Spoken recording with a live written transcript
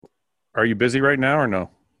Are you busy right now or no?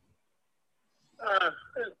 Uh,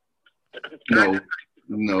 No,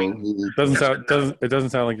 no. It doesn't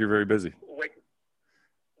sound like you're very busy.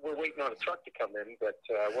 we're waiting on a truck to come in, but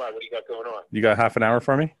why? What do you got going on? You got half an hour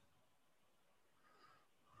for me?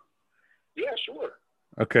 Yeah, sure.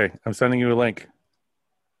 Okay, I'm sending you a link.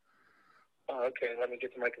 Oh, okay. Let me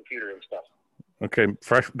get to my computer and stuff. Okay,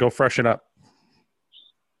 go freshen up.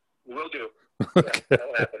 Will do. Okay. Yeah,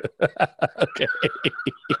 that'll happen. Okay.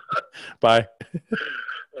 Bye.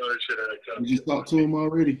 Oh, shit, Did you talk to him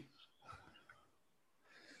already?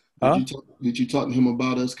 Huh? Did you talk to him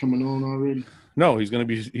about us coming on already? No, he's gonna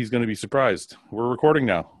be surprised. We're recording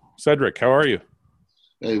now. Cedric, how are you?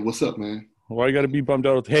 Hey, what's up, man? Why you got to be bummed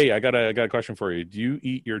out? Hey, I got a question for you. Do you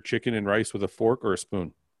eat your chicken and rice with a fork or a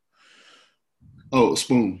spoon? Oh, a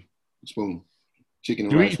spoon. Chicken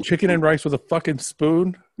and Do you rice. eat chicken and rice with a fucking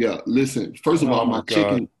spoon? Yeah, listen. First of all, my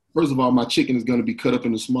chicken is going to be cut up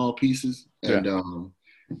into small pieces, and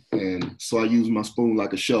and so I use my spoon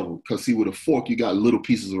like a shovel. Cause see, with a fork, you got little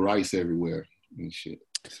pieces of rice everywhere and shit.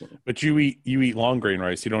 So. But you eat long grain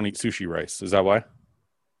rice. You don't eat sushi rice. Is that why?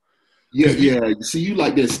 Yeah. See, you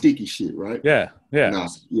like that sticky shit, right? Yeah. Nah,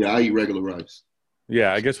 yeah, I eat regular rice.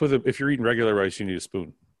 Yeah, I guess if you're eating regular rice, you need a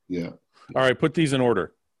spoon. Yeah. All right, put these in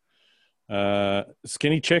order.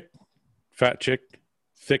 Skinny chick, fat chick,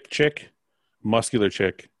 thick chick, muscular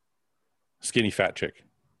chick, skinny fat chick.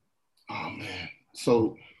 Oh man.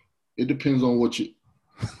 So it depends on what you.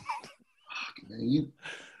 Man,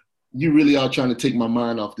 you really are trying to take my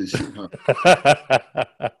mind off this shit, huh?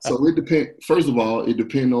 So it depends. First of all, it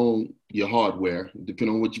depends on your hardware. It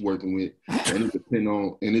depends on what you're working with, and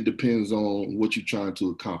it depends on what you're trying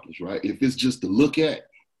to accomplish, right? If it's just to look at,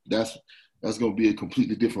 that's going to be a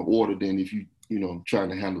completely different order than if you trying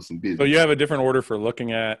to handle some business. So you have a different order for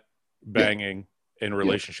looking at, banging, and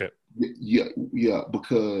relationship. Yeah,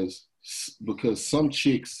 because some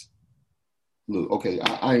chicks look okay.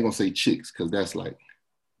 I ain't gonna say chicks because that's like,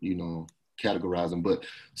 categorizing. But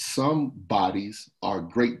some bodies are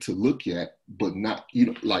great to look at, but not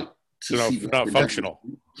like to see. Not functional.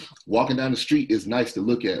 Walking down the street is nice to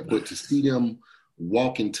look at, but to see them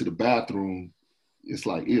walking to the bathroom, it's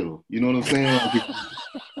like ew. You know what I'm saying?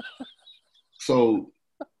 So,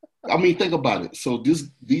 I mean, think about it. So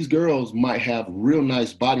these girls might have real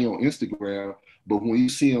nice body on Instagram, but when you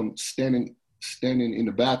see them standing in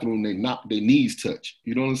the bathroom, their knees touch.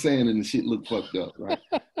 You know what I'm saying? And the shit look fucked up, right?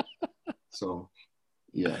 So,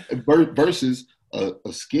 yeah. Versus a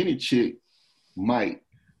skinny chick might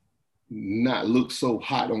not look so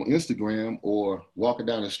hot on Instagram or walking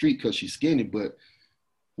down the street because she's skinny, but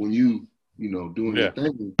when you doing your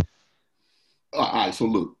thing. All right, so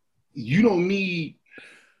look, you don't need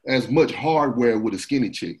as much hardware with a skinny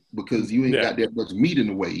chick because you ain't got that much meat in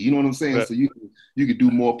the way. You know what I'm saying? Yeah. So you can do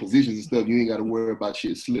more positions and stuff. You ain't got to worry about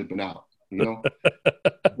shit slipping out.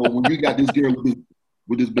 But when you got this girl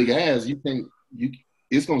with this big ass, you think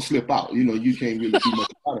it's gonna slip out. You can't really do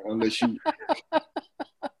much about it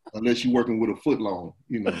unless you're working with a foot long.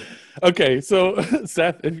 Okay, so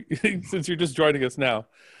Seth, since you're just joining us now.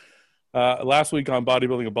 Last week on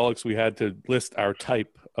Bodybuilding and Bollocks, we had to list our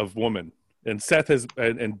type of woman, and Seth has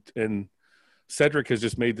and Cedric has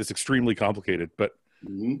just made this extremely complicated. But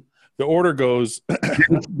the order goes.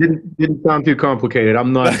 didn't sound too complicated. I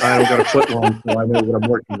don't got a foot long, so I know what I'm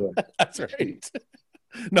working with. That's right.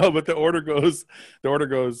 No, but the order goes.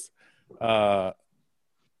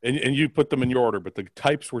 And you put them in your order, but the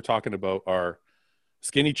types we're talking about are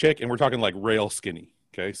skinny chick, and we're talking like rail skinny.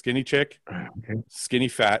 Okay, skinny chick, skinny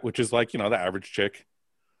fat, which is like, the average chick.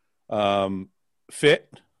 Fit,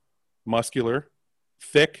 muscular,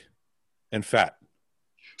 thick, and fat.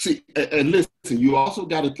 See, and listen, you also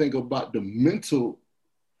got to think about the mental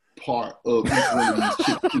part of each one of these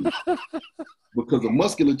chicks too. Because a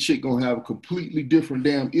muscular chick gonna have completely different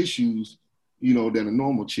damn issues, than a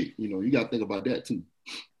normal chick. You got to think about that too.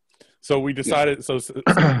 So we decided. So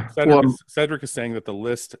Cedric is saying that the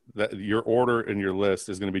list, that your order in your list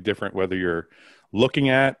is going to be different whether you're looking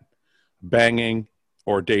at, banging,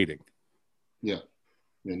 or dating. Yeah,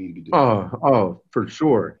 they need to be different. Oh, for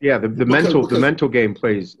sure. Yeah, the mental game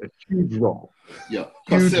plays a huge role. Yeah,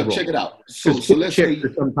 check it out. So let's say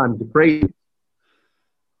sometimes crazy.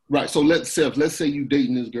 Right. So let's say you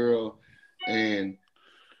dating this girl, and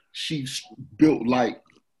she's built like.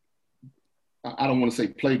 I don't want to say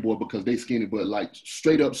Playboy because they skinny, but like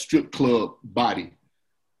straight up strip club body.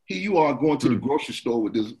 Here you are going to the grocery store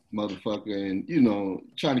with this motherfucker and,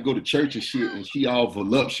 trying to go to church and shit, and she all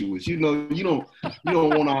voluptuous. You don't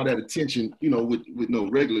want all that attention, with no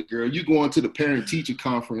regular girl. You going to the parent teacher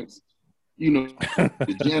conference, you know,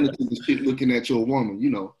 the janitors and shit looking at your woman, you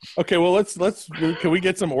know. Okay, well, let's can we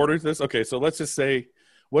get some orders? This okay. So let's just say,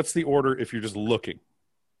 what's the order if you're just looking?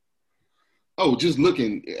 Oh, just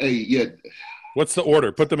looking. Hey, yeah. What's the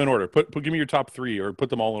order? Put them in order. Give me your top three, or put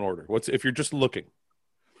them all in order. What's if you're just looking?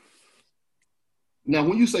 Now,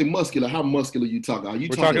 when you say muscular, how muscular you talking? Are you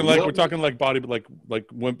We're talking like body, like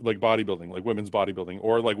bodybuilding, like women's bodybuilding,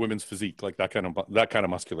 or like women's physique, like that kind of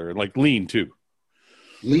muscular, and like lean too.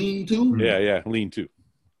 Lean too? Yeah, lean too.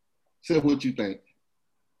 Say what you think.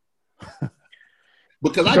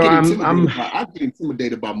 Because So I get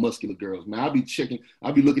intimidated by muscular girls, man. I'll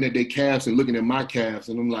be looking at their calves and looking at my calves,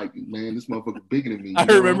 and I'm like, man, this motherfucker bigger than me.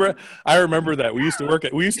 I remember that we used to work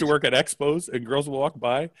at expos, and girls would walk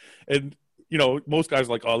by, and you know, most guys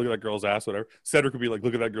are like, oh, look at that girl's ass, whatever. Cedric would be like,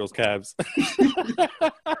 look at that girl's calves.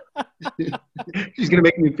 She's going to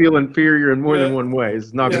make me feel inferior in more than one way.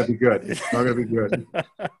 It's not going to be good. It's not going to be good.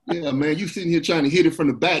 Yeah, man, you sitting here trying to hit it from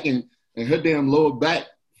the back, and her damn lower back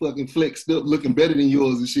fucking flexed up, looking better than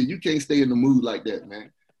yours and shit. You can't stay in the mood like that,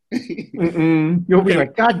 man. You'll be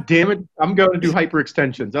like, God damn it, I'm going to do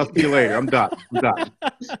hyperextensions. I'll see you later. I'm done. I'm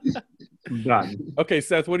done. Okay,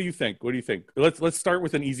 Seth, what do you think? Let's start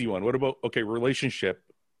with an easy one. What about relationship?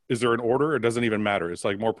 Is there an order? It doesn't even matter. It's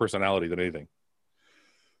like more personality than anything.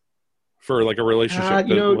 For like a relationship,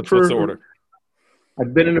 what's the order?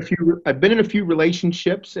 I've been in a few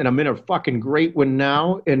relationships, and I'm in a fucking great one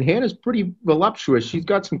now. And Hannah's pretty voluptuous. She's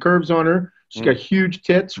got some curves on her. She's got huge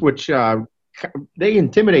tits, which they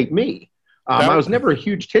intimidate me. I was never a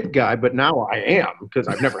huge tit guy, but now I am because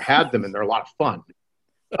I've never had them, and they're a lot of fun.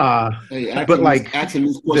 But like asking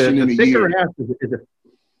this question the in a thicker year. ass is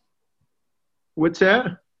what's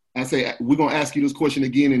that? I say we're gonna ask you this question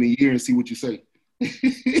again in a year and see what you say.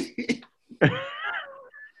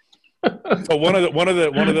 So one of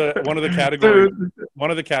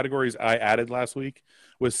the categories I added last week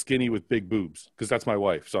was skinny with big boobs, because that's my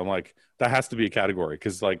wife. So I'm like, that has to be a category,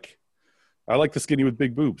 because like I like the skinny with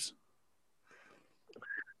big boobs.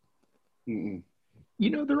 Mm-mm. You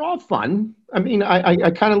know, they're all fun. I mean, I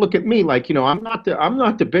kind of look at me like, you know, I'm not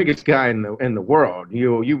the biggest guy in the world.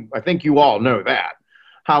 I think you all know that.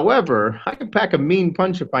 However, I can pack a mean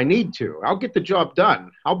punch if I need to. I'll get the job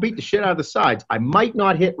done. I'll beat the shit out of the sides. I might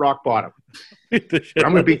not hit rock bottom. But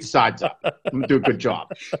I'm going to beat the sides up. I'm going to do a good job.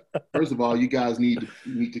 First of all, you guys need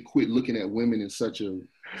to quit looking at women in such a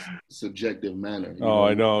subjective manner.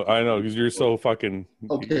 I know, because you're so fucking.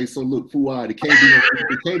 Okay, so look, Fuad, it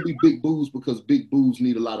can't be big boobs, because big boobs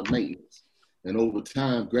need a lot of maintenance, and over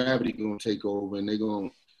time, gravity gonna take over, and they're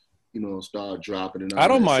gonna, start dropping. And all I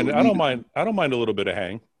don't that. mind. So I don't mind a little bit of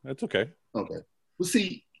hang. That's okay. Okay. Well,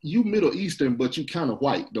 see, you Middle Eastern, but you kind of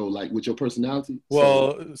white though, like with your personality.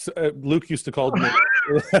 Well, Luke used to call me.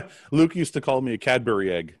 Luke used to call me a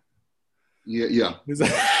Cadbury egg. Yeah.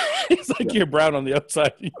 It's like you're brown on the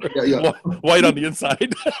outside, yeah. White on the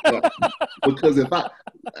inside. Yeah. Because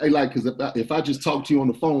if I just talk to you on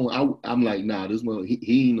the phone, I'm like, nah, this one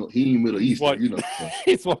he ain't Middle Eastern,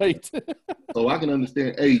 He's white. So I can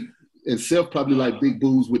understand. Hey, and Seth probably like big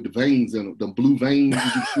boobs with the veins in them, the blue veins.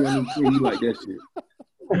 You see him? He like that shit.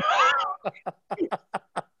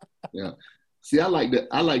 Yeah. See, I like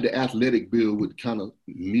the athletic build with kind of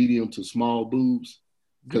medium to small boobs.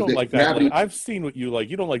 You don't like that. I've seen what you like.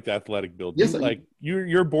 You don't like the athletic build. Yes,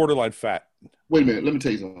 you're borderline fat. Wait a minute. Let me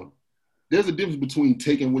tell you something. There's a difference between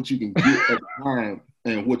taking what you can get at the time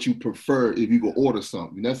and what you prefer if you go order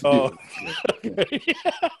something. That's the difference. Okay.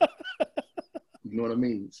 You know what I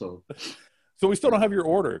mean? So we still don't have your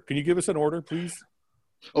order. Can you give us an order, please?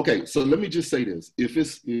 Okay. So let me just say this. If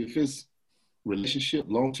it's relationship,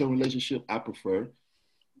 long-term relationship, I prefer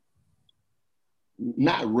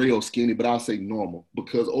not real skinny, but I'll say normal,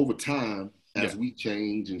 because over time, as we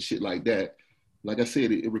change and shit like that, like I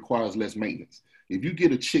said, it requires less maintenance. If you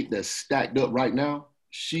get a chick that's stacked up right now,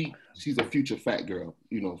 she's a future fat girl,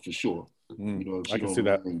 for sure. I can see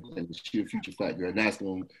that. She's a future fat girl, and that's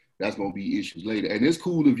gonna be issues later. And it's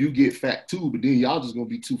cool if you get fat too, but then y'all just gonna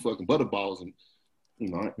be two fucking butterballs, and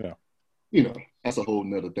that's a whole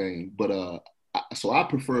nother thing. But so I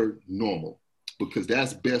prefer normal, because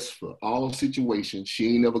that's best for all situations.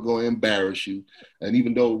 She ain't never gonna embarrass you. And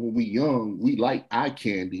even though when we young, we like eye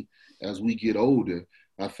candy, as we get older,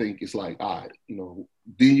 I think it's like, all right,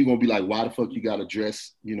 then you're gonna be like, why the fuck you gotta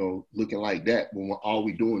dress, looking like that when all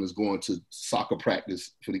we doing is going to soccer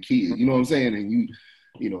practice for the kids, you know what I'm saying? And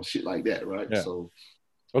shit like that, right? Yeah. So,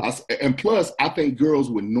 okay. And plus, I think girls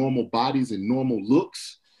with normal bodies and normal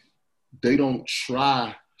looks, they don't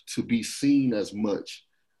try to be seen as much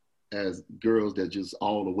as girls that just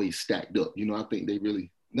all the way stacked up. I think they really,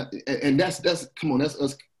 and that's come on, that's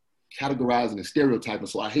us categorizing and stereotyping,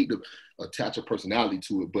 so I hate to attach a personality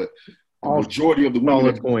to it, but the All majority of the women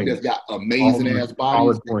solid points. that's got amazing ass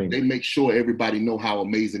bodies, points. they make sure everybody know how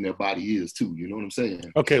amazing their body is too. You know what I'm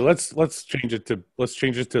saying? Okay, let's change it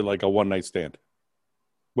to like a one night stand.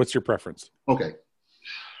 What's your preference? Okay.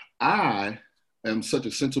 I am such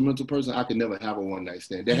a sentimental person. I can never have a one night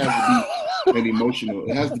stand. There has to be an emotional.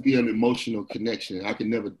 It has to be an emotional connection. I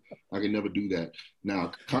can never do that.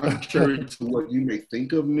 Now, contrary to what you may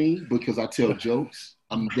think of me, because I tell jokes,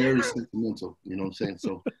 I'm very sentimental. You know what I'm saying?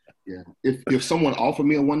 So, yeah. If someone offered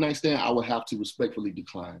me a one night stand, I would have to respectfully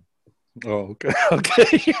decline. Oh, okay.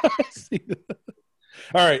 Okay. I see that.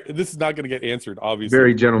 All right. This is not going to get answered, obviously.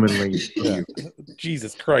 Very gentlemanly. Yeah.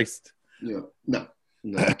 Jesus Christ. Yeah. No,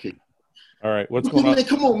 I can't. All right. What's going on? Man,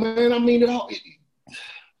 come on, man. I mean,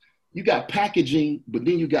 you got packaging, but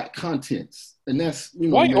then you got contents, and that's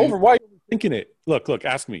why are you overthinking it? Look.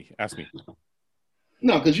 Ask me.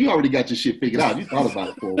 No, because you already got your shit figured out. You thought about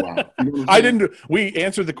it for a while. You know I didn't. We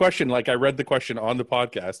answered the question like I read the question on the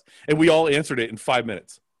podcast, and we all answered it in 5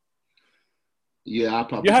 minutes. Yeah, I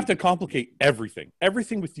probably. You have to complicate everything.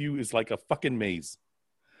 Everything with you is like a fucking maze.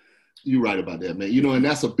 You're right about that, man. You know, and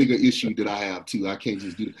that's a bigger issue that I have too. I can't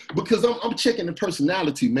just do that because I'm checking the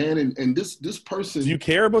personality, man. And this person. Do you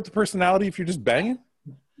care about the personality if you're just banging?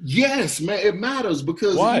 Yes, man. It matters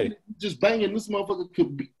because why? Just banging this motherfucker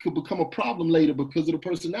could become a problem later because of the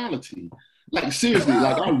personality. Like seriously,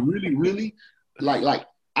 like I really like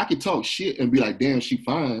I could talk shit and be like, damn, she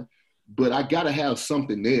fine, but I gotta have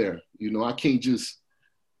something there. You know, I can't just,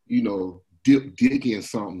 dip dick in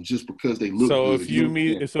something just because they look good. If you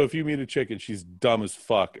meet a chick and she's dumb as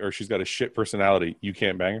fuck or she's got a shit personality, you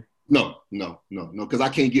can't bang her? No, because I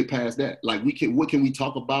can't get past that. Like what can we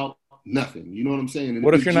talk about? Nothing. You know what I'm saying? And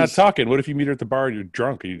what if you're not talking? What if you meet her at the bar and you're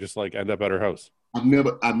drunk and you just like end up at her house? I've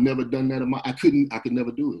never done that. I could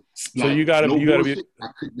never do it. So you gotta be. I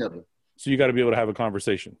could never. So you got to be able to have a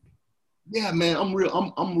conversation. Yeah, man. I'm real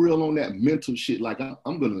on that mental shit. Like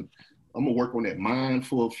I'm gonna work on that mind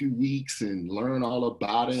for a few weeks and learn all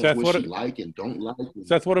about it, Seth, and what she like and don't like.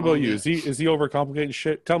 Seth, what about you? Is he overcomplicating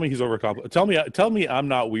shit? Tell me he's overcomplicating. Tell me I'm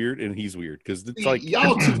not weird and he's weird because it's like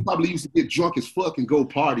y'all two probably used to get drunk as fuck and go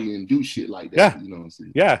party and do shit like that. Yeah, you know what I'm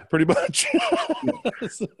saying? Yeah, pretty much.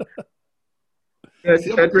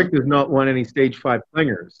 Cedric does not want any stage 5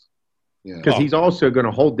 clingers because he's also going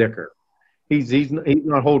to hold dicker. He's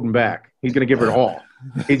not holding back. He's going to give her it all.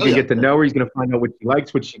 He's going to get to know her. He's going to find out what she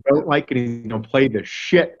likes, what she don't like, and he's going to play the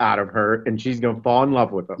shit out of her, and she's going to fall in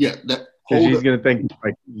love with him. Yeah, she's going to think,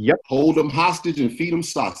 like, yep. Hold them hostage and feed them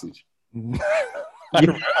sausage.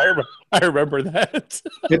 I remember that.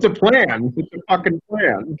 It's a plan. It's a fucking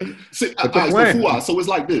plan. See, so it's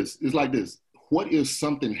like this. What if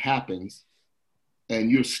something happens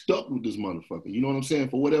and you're stuck with this motherfucker? You know what I'm saying?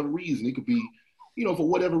 For whatever reason. It could be, for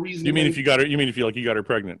whatever reason. You mean if you got her? You mean if you got her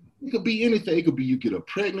pregnant? It could be anything. It could be you get her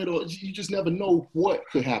pregnant, or you just never know what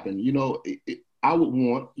could happen. I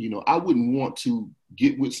wouldn't want to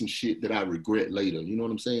get with some shit that I regret later. You know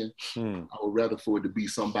what I'm saying? I would rather for it to be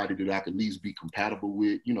somebody that I could at least be compatible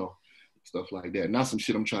with. Stuff like that. Not some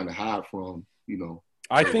shit I'm trying to hide from.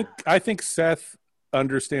 I think Seth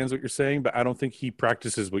understands what you're saying, but I don't think he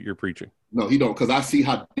practices what you're preaching. No, he don't, because I see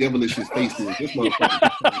how devilish his face is. This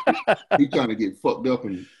motherfucker, he's trying to get fucked up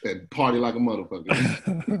and party like a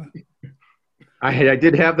motherfucker. I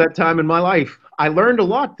did have that time in my life. I learned a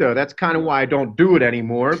lot, though. That's kind of why I don't do it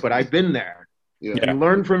anymore, but I've been there. Yeah. You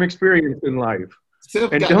learn from experience in life.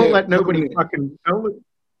 And don't let nobody fucking...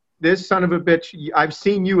 This son of a bitch, I've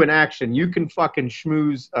seen you in action. You can fucking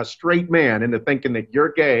schmooze a straight man into thinking that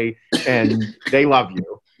you're gay and they love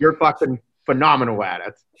you. You're fucking phenomenal at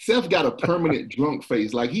it. Seth got a permanent drunk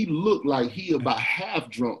face. Like he looked like he about half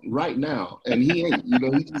drunk right now. And he ain't,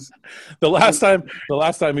 he just... The last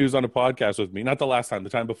time he was on a podcast with me, not the last time,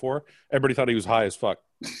 the time before, everybody thought he was high as fuck.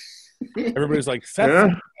 Everybody's like,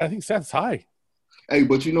 Seth, I think Seth's high. Hey,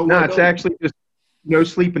 but you know what? No, it's actually just no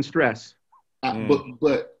sleep and stress.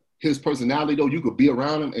 But his personality, though, you could be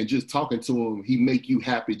around him and just talking to him, he make you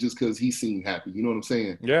happy just because he seemed happy. You know what I'm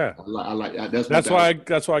saying? Yeah. I like that. That's why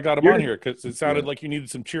I got him on here, because it sounded like you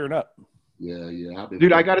needed some cheering up. Yeah.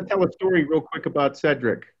 Dude, I got to tell a story real quick about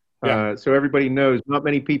Cedric. Yeah. So everybody knows, not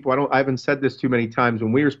many people, I haven't said this too many times,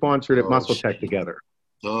 when we were sponsored at Muscle Tech together.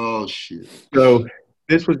 Oh, shit. So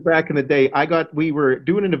this was back in the day. We were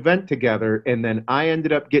doing an event together, and then I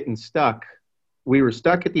ended up getting stuck. We were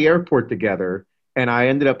stuck at the airport together. And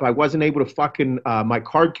I wasn't able to fucking, my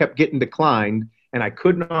card kept getting declined and I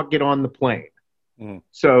could not get on the plane.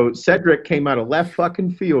 So Cedric came out of left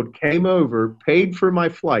fucking field, came over, paid for my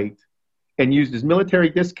flight, and used his military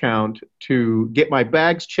discount to get my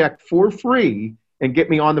bags checked for free and get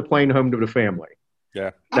me on the plane home to the family. Yeah.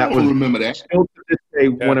 I don't remember that. Still to this day,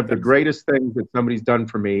 one of the greatest things that somebody's done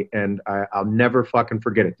for me, and I'll never fucking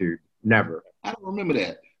forget it, dude. Never. I don't remember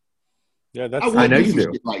that. Yeah, that's. I know you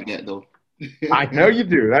do. Like that though. I know you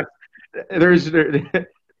do.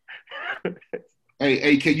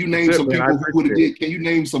 Hey, can you name some people who would have did? Can you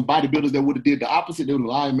name some bodybuilders that would have did the opposite? They would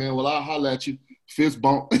lie, man. Well, I'll holler at you. Fist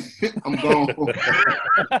bump. I'm gone.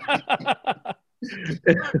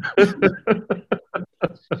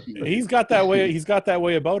 He's got that way. He's got that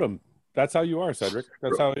way about him. That's how you are, Cedric.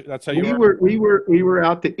 That's how you are. We were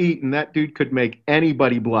out to eat, and that dude could make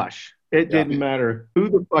anybody blush. It didn't matter who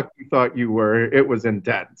the fuck you thought you were. It was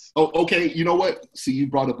intense. Oh, okay. You know what? See, you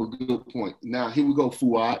brought up a good point. Now, here we go,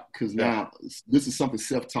 Fuad, because now this is something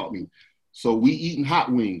Seth taught me. So we eating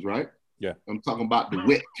hot wings, right? Yeah. I'm talking about the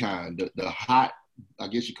wet kind, the hot, I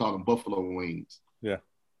guess you call them buffalo wings. Yeah.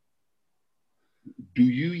 Do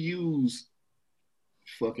you use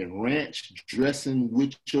fucking ranch dressing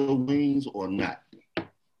with your wings or not?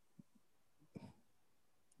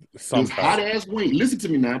 Hot ass wing. Listen to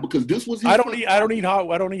me now, because this was. I don't eat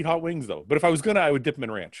hot wings though. But if I was gonna, I would dip them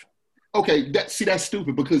in ranch. Okay, that's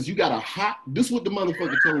stupid because you got a hot. This is what the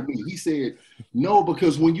motherfucker told me. He said no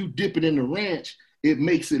because when you dip it in the ranch, it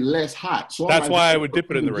makes it less hot. So that's why I would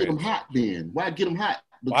dip it in the ranch. Get them hot then. Why get them hot?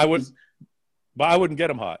 Because I wouldn't get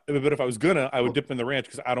them hot. But if I was gonna, I would dip them in the ranch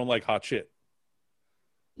because I don't like hot shit.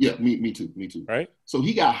 Yeah, me too. Right? So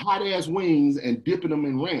he got hot ass wings and dipping them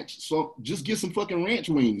in ranch. So just get some fucking ranch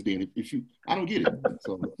wings then. I don't get it.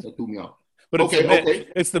 So that threw me off. But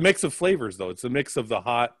it's the mix of flavors though. It's the mix of the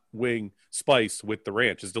hot wing spice with the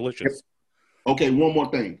ranch. It's delicious. Okay, one more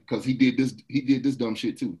thing, because he did this dumb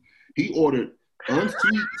shit too. He ordered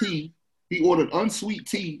unsweet tea. He ordered unsweet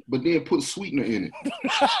tea, but then put sweetener in it.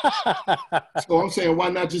 So I'm saying, why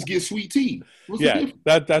not just get sweet tea? What's the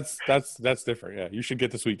difference? That's different. Yeah, you should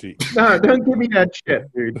get the sweet tea. No, don't give me that shit,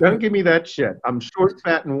 dude. Don't give me that shit. I'm short,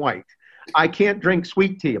 fat, and white. I can't drink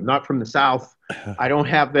sweet tea. I'm not from the South. I don't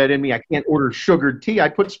have that in me. I can't order sugared tea. I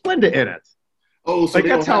put Splenda in it. Oh, so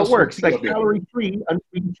that's how it works. Like calorie-free,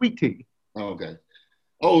 unsweetened sweet tea. Oh, okay.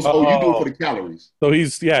 Oh, so you do it for the calories. So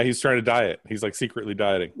he's trying to diet. He's like secretly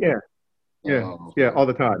dieting. Yeah, all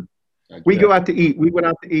the time. We go out to eat. We went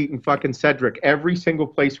out to eat in fucking Cedric. Every single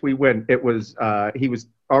place we went, it was he was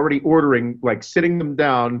already ordering, like sitting them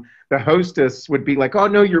down. The hostess would be like, "Oh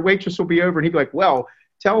no, your waitress will be over," and he'd be like, "Well,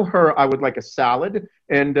 tell her I would like a salad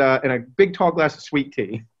and a big tall glass of sweet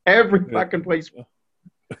tea." Every fucking place.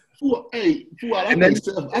 I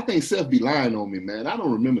think Seth be lying on me, man. I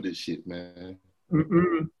don't remember this shit, man.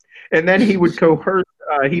 And then he would coerce.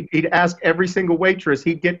 He'd ask every single waitress.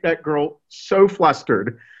 He'd get that girl so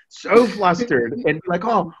flustered, and be like,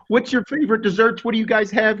 "Oh, what's your favorite desserts? What do you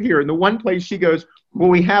guys have here?" And the one place she goes, "Well,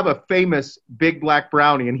 we have a famous big black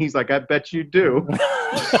brownie," and he's like, "I bet you do."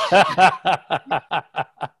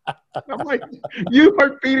 I'm like, "You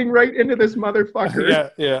are feeding right into this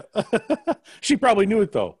motherfucker." Yeah. She probably knew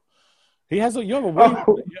it though. You have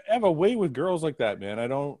a way with girls like that, man. I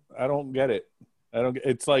don't get it.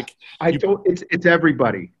 It's like it's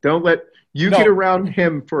everybody. Don't let get around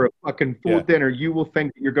him for a fucking full dinner. You will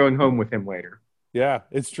think that you're going home with him later. Yeah,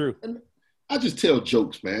 it's true. And I just tell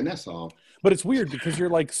jokes, man. That's all. But it's weird because you're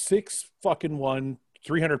like 6'1",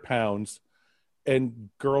 300 pounds, and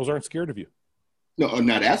girls aren't scared of you. No,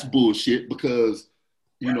 now that's bullshit because,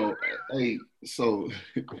 hey, so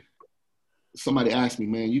somebody asked me,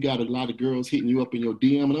 man, you got a lot of girls hitting you up in your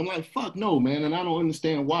DM, and I'm like, fuck no, man, and I don't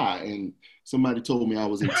understand why. And somebody told me I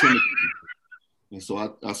was intimidated, and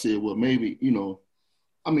so I said, well, maybe,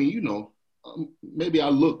 maybe I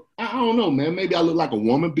look, I don't know, man, maybe I look like a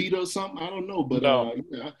woman beater or something. I don't know, but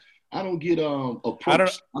I don't get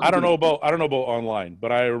approached. I don't know about online,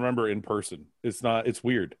 but I remember in person. It's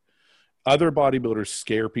weird. Other bodybuilders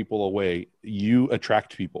scare people away. You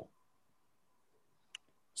attract people.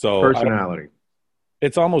 So personality.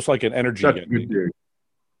 It's almost like an energy.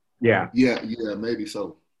 Yeah, maybe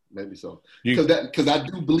so. Because I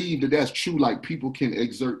do believe that that's true. Like people can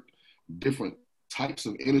exert different types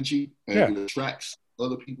of energy and it attracts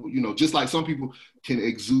other people. Just like some people can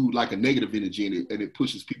exude like a negative energy and it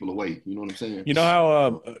pushes people away. You know what I'm saying? You know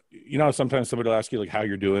how sometimes somebody will ask you like how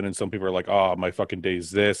you're doing, and some people are like, "Oh, my fucking day is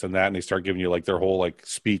this and that," and they start giving you like their whole like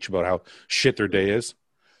speech about how shit their day is.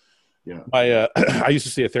 Yeah. I used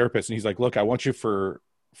to see a therapist, and he's like, "Look, I want you for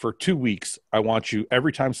 2 weeks. I want you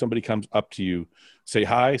every time somebody comes up to you, say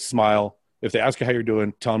hi, smile. If they ask you how you're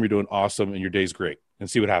doing, tell them you're doing awesome and your day's great, and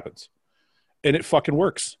see what happens." And it fucking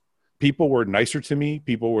works people were nicer to me.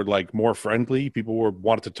 People were like more friendly. People were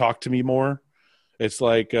wanted to talk to me more. It's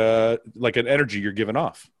like an energy you're giving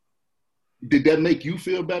off. Did that make you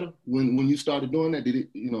feel better when you started doing that? Did it,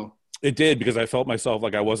 you know? It did, because I felt myself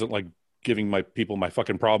like I wasn't like giving my people my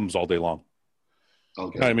fucking problems all day long.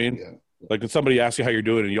 Okay. You know what I mean? Yeah. Like when somebody asks you how you're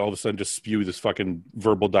doing and you all of a sudden just spew this fucking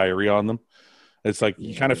verbal diarrhea on them. It's like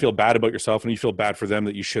you kind of feel bad about yourself, and you feel bad for them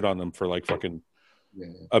that you shit on them for like fucking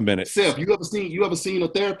a minute. Seth, you ever seen a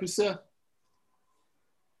therapist, Seth?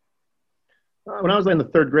 When I was in the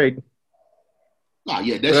third grade. Ah,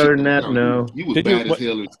 yeah, that Other shit. than that, no. You was Did bad you- as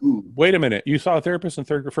hell in school. Wait a minute. You saw a therapist in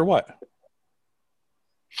third grade for what?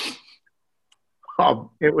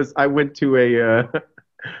 Oh, I went to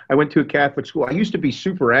a Catholic school. I used to be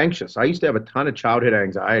super anxious. I used to have a ton of childhood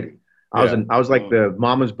anxiety. I was like the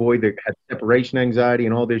mama's boy that had separation anxiety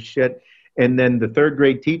and all this shit. And then the third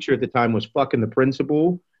grade teacher at the time was fucking the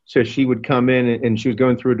principal. So she would come in and she was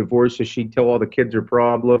going through a divorce. So she'd tell all the kids her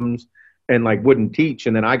problems and like wouldn't teach.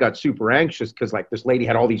 And then I got super anxious because like this lady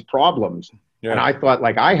had all these problems. Yeah. And I thought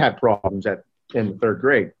like I had problems in the third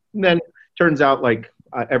grade. And then turns out like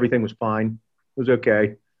everything was fine. It was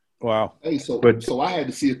okay. Wow. Hey, so I had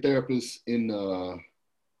to see a therapist in No,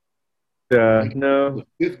 the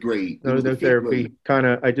fifth grade. It no was the fifth therapy.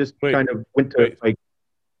 grade. I just Wait, kind of went to wait. like,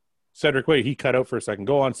 Cedric, wait, he cut out for a second.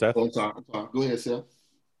 Go on, Seth. Oh, I'm sorry. Go ahead, Seth.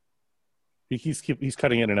 He's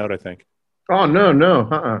cutting in and out, I think. oh,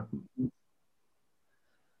 no.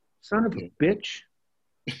 Son of a bitch.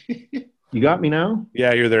 You got me now?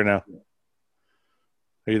 Yeah, you're there now.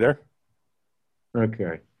 Are you there?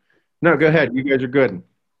 Okay. No, go ahead. You guys are good.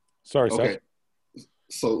 Sorry, Okay.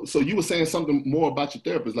 Seth. So you were saying something more about your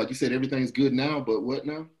therapist. Like you said, everything's good now, but what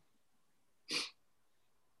now?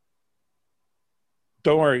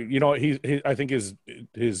 Don't worry. You know what? I think his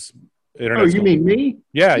internet. Oh, you mean me?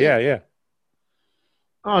 Yeah.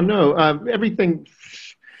 Oh, no. Everything.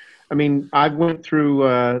 I mean, I went through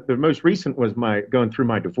the most recent was going through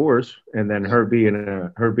my divorce, and then her being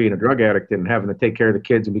a drug addict and having to take care of the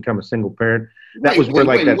kids and become a single parent. That was where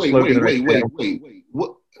like that slogan. Wait.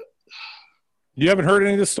 What? You haven't heard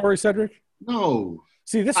any of this story, Cedric? No.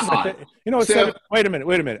 See, this is you know what, Seth, Cedric? Wait a minute.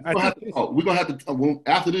 We're gonna have to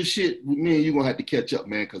after this shit. Me and you gonna have to catch up,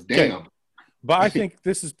 man. Because damn. Okay. But I think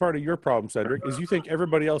this is part of your problem, Cedric, is you think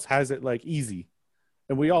everybody else has it like easy,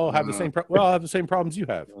 and we all have the same. We all have the same problems you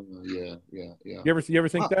have. Yeah. You ever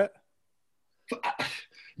think that?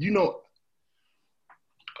 You know,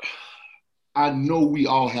 I know we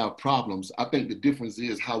all have problems. I think the difference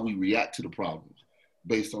is how we react to the problems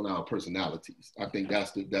based on our personalities. I think that's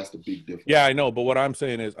the big difference. Yeah, I know. But what I'm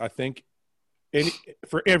saying is, I think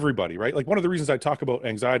for everybody, right? Like one of the reasons I talk about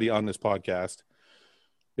anxiety on this podcast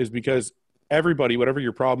is because everybody, whatever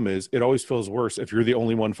your problem is, it always feels worse if you're the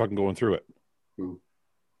only one fucking going through it. True.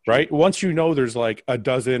 Right? Once you know there's like a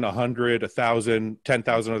dozen, 100, 1,000,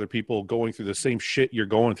 10,000 other people going through the same shit you're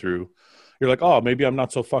going through, you're like, oh, maybe I'm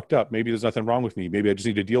not so fucked up. Maybe there's nothing wrong with me. Maybe I just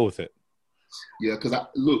need to deal with it. Yeah, because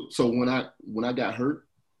so when I got hurt,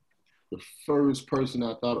 the first person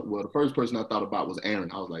I thought about was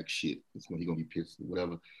Aaron. I was like, shit, this one, he gonna be pissed or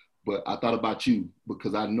whatever. But I thought about you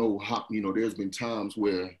because I know how, there's been times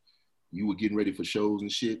where you were getting ready for shows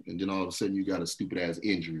and shit, and then all of a sudden you got a stupid ass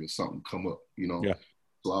injury or something come up, Yeah.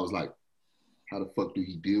 So I was like, how the fuck do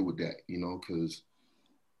he deal with that? Because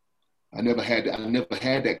I never had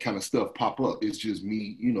that kind of stuff pop up. It's just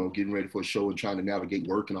me, getting ready for a show and trying to navigate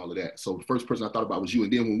work and all of that. So the first person I thought about was you.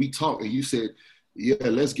 And then when we talked and you said, yeah,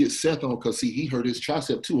 let's get Seth on because he hurt his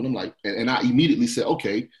tricep too. And I'm like, and I immediately said,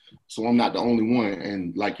 okay, so I'm not the only one.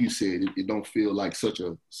 And like you said, it don't feel like such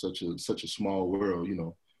a small world,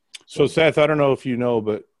 So Seth, I don't know if you know,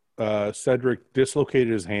 but Cedric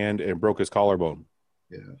dislocated his hand and broke his collarbone.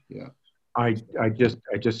 Yeah. I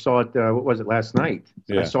just saw it. What was it last night?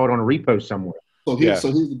 Yeah. I saw it on a repost somewhere. So here's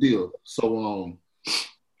the deal. So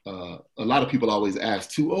a lot of people always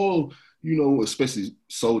ask too. Especially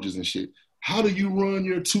soldiers and shit. How do you run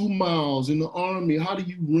your 2 miles in the Army? How do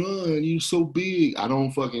you run? You're so big. I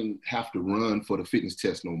don't fucking have to run for the fitness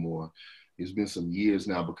test no more. It's been some years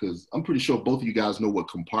now because I'm pretty sure both of you guys know what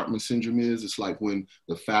compartment syndrome is. It's like when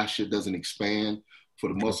the fascia doesn't expand for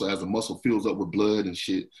the muscle as the muscle fills up with blood and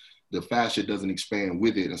shit. The fascia doesn't expand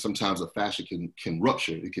with it, and sometimes the fascia can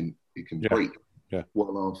rupture. It can break. Yeah.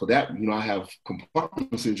 Well, for that, I have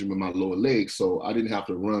compartment syndrome in my lower leg, so I didn't have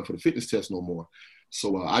to run for the fitness test no more.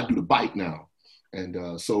 So I do the bike now,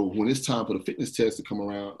 and so when it's time for the fitness test to come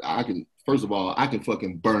around, I can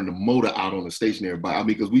fucking burn the motor out on the stationary bike. I mean,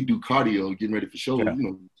 because we do cardio, getting ready for shows,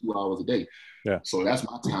 2 hours a day. Yeah. So that's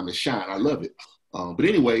my time to shine. I love it. But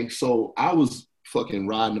anyway, so I was fucking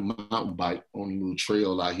riding a mountain bike on a little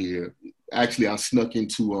trail out here. Actually, I snuck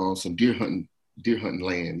into some deer hunting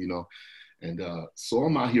land, you know. And so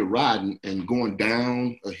I'm out here riding and going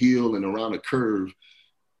down a hill and around a curve,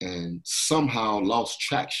 and somehow lost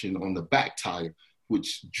traction on the back tire,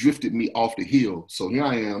 which drifted me off the hill. So here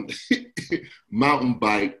I am, mountain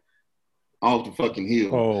bike off the fucking hill.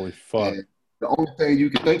 Holy fuck. And the only thing you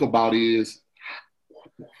can think about is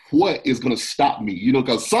what is going to stop me, you know,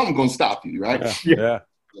 because something's going to stop you, right? Yeah.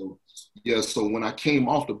 So when I came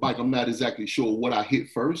off the bike, I'm not exactly sure what I hit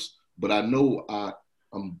first, but I know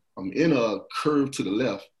I'm in a curve to the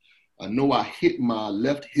left. I know I hit my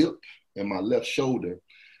left hip and my left shoulder.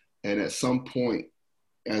 And at some point,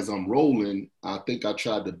 as I'm rolling, I think I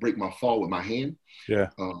tried to break my fall with my hand. Yeah.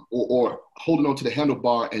 Or holding on to the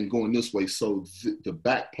handlebar and going this way. So the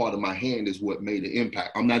back part of my hand is what made the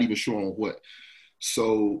impact. I'm not even sure on what.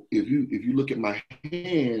 So if you look at my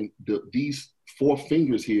hand, these 4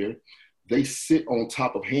 fingers here, they sit on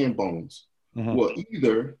top of hand bones. Mm-hmm. Well,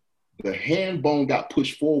 either the hand bone got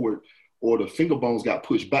pushed forward or the finger bones got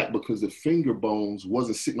pushed back because the finger bones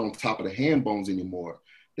wasn't sitting on top of the hand bones anymore.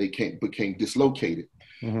 They became dislocated.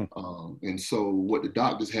 Mm-hmm. And so what the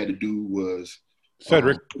doctors had to do was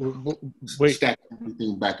Cedric, wait, stack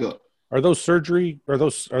everything back up. Are those surgery? Are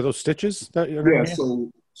those stitches? Yeah.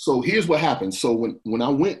 So here's what happened. So when I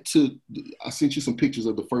went I sent you some pictures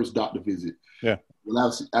of the first doctor visit. Yeah.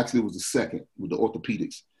 Well, actually it was the second with the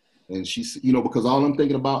orthopedics. And she, you know, because all I'm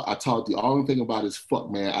thinking about, all I'm thinking about is, fuck,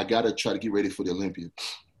 man, I got to try to get ready for the Olympia.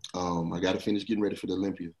 I got to finish getting ready for the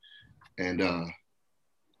Olympia. And,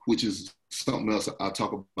 which is something else I'll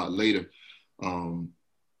talk about later. And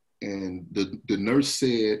the nurse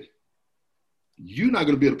said, you're not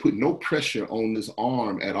going to be able to put no pressure on this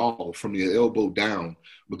arm at all from your elbow down,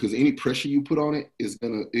 because any pressure you put on it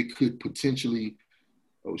it could potentially,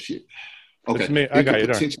 oh shit. Okay. It's me. I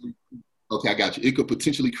got you. Okay, I got you. It could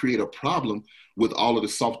potentially create a problem with all of the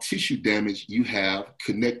soft tissue damage you have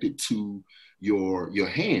connected to your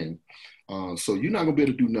hand. So you're not going to be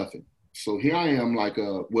able to do nothing. So here I am like,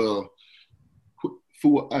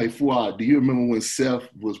 Fuad, do you remember when Seth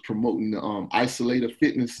was promoting the Isolator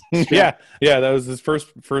Fitness? Yeah, that was his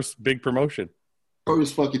first big promotion.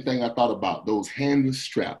 First fucking thing I thought about, those handless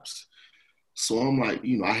straps. So I'm like,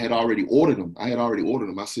 you know, I had already ordered them.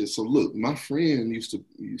 I said, so look, my friend used to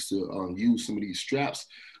use some of these straps.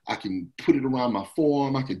 I can put it around my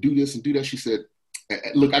forearm. I can do this and do that. She said,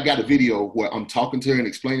 look, I got a video where I'm talking to her and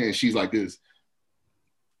explaining, and she's like this.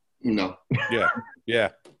 No. Yeah.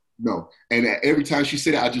 No. And every time she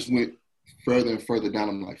said it, I just went further and further down.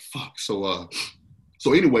 I'm like, fuck. So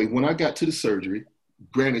anyway, when I got to the surgery,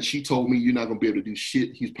 granted, she told me you're not going to be able to do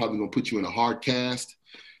shit. He's probably going to put you in a hard cast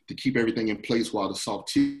to keep everything in place while the soft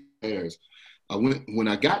tissue airs. When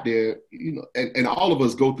I got there, you know, and all of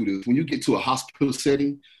us go through this. When you get to a hospital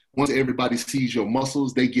setting, once everybody sees your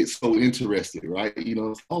muscles, they get so interested, right? You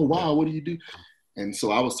know, oh, wow, what do you do? And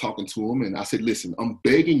so I was talking to him, and I said, listen, I'm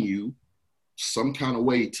begging you some kind of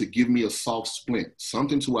way to give me a soft splint,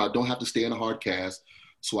 something to where I don't have to stay in a hard cast,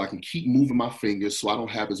 so I can keep moving my fingers so I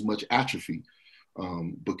don't have as much atrophy.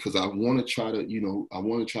 Because I want to try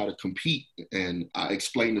to compete. And I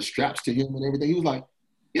explained the straps to him and everything. He was like,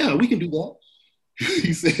 yeah, we can do that.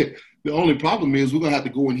 He said, the only problem is we're going to have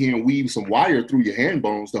to go in here and weave some wire through your hand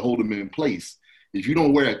bones to hold them in place. If you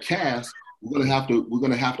don't wear a cast, we're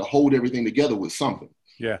going to have to hold everything together with something.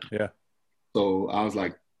 Yeah. So I was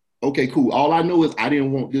like, okay, cool. All I know is I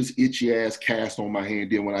didn't want this itchy ass cast on my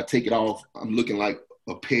hand. Then when I take it off, I'm looking like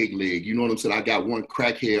a peg leg. You know what I'm saying? I got one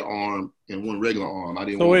crackhead arm and one regular arm.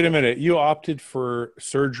 So wait a minute. You opted for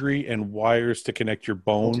surgery and wires to connect your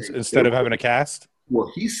bones instead of having a cast?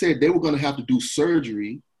 Well, he said they were going to have to do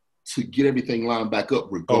surgery to get everything lined back up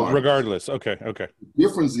regardless. Oh, regardless. Okay. The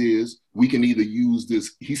difference is we can either use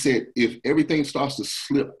this. He said, if everything starts to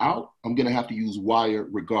slip out, I'm going to have to use wire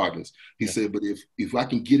regardless. He said, but if I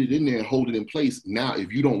can get it in there and hold it in place, now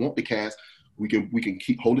if you don't want the cast, we can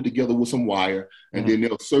hold it together with some wire, and then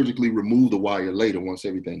they'll surgically remove the wire later once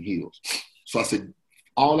everything heals. So I said,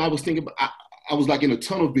 all I was thinking about, I was like in a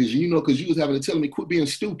tunnel vision, you know, because you was having to tell me, quit being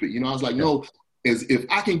stupid. You know, I was like, no, as if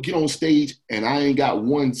I can get on stage and I ain't got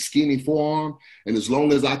one skinny forearm, and as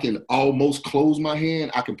long as I can almost close my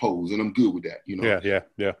hand, I can pose, and I'm good with that, you know?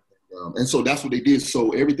 Yeah. And so that's what they did.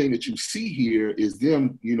 So everything that you see here is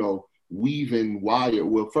them, you know, weaving wire.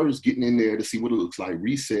 Well, first getting in there to see what it looks like,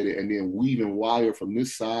 reset it, and then weaving wire from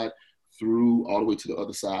this side through all the way to the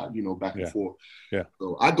other side, you know, back and forth. Yeah.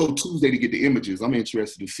 So I go Tuesday to get the images. I'm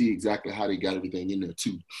interested to see exactly how they got everything in there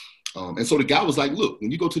too. And so the guy was like, look,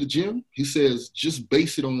 when you go to the gym, he says, just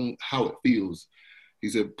base it on how it feels. He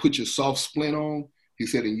said, put your soft splint on. He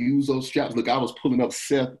said, and use those straps. Look, I was pulling up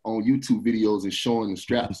Seth on YouTube videos and showing the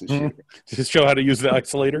straps and shit. Just show how to use the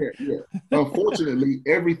isolator. Yeah. Unfortunately,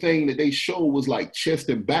 everything that they showed was like chest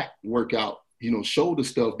and back workout, shoulder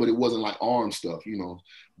stuff, but it wasn't like arm stuff,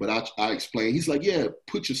 But I explained, he's like, yeah,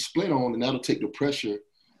 put your splint on and that'll take the pressure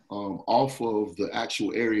off of the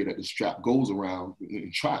actual area that the strap goes around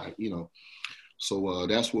and try it, So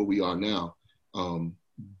that's where we are now.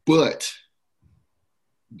 But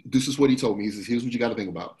this is what he told me. He says, here's what you got to think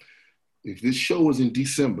about. If this show is in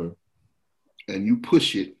December and you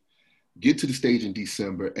push it, get to the stage in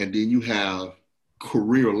December, and then you have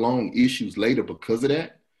career-long issues later because of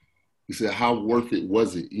that, he said, how worth it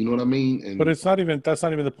was it? You know what I mean? And, but that's not even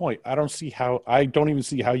the point. I don't even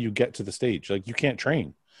see how you get to the stage. Like, you can't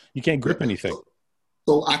train. You can't grip anything.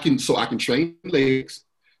 So I can train legs.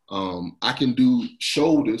 I can do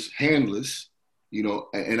shoulders, handless,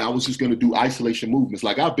 and I was just going to do isolation movements.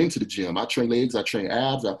 Like, I've been to the gym. I train legs. I train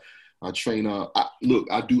abs. I train,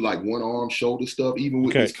 I do like one arm shoulder stuff, even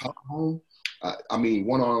with this home. I mean,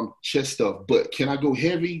 one arm chest stuff, but can I go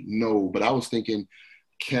heavy? No, but I was thinking,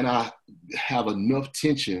 can I have enough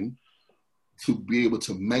tension to be able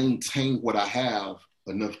to maintain what I have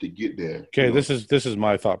enough to get there? Okay. This is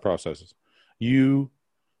my thought processes. You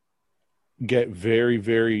get very,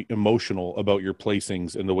 very emotional about your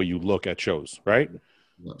placings and the way you look at shows, right?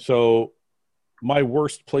 Yeah. So my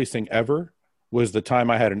worst placing ever was the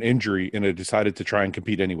time I had an injury and I decided to try and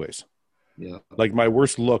compete anyways. Yeah. Like, my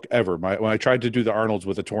worst look ever. When I tried to do the Arnold's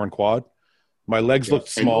with a torn quad, my legs looked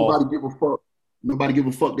small. And nobody give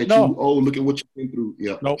a fuck that look at what you've been through.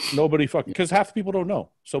 Yeah. No, nobody fucking, because half the people don't know.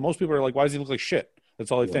 So most people are like, why does he look like shit?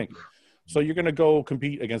 That's all they think. So you're going to go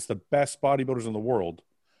compete against the best bodybuilders in the world.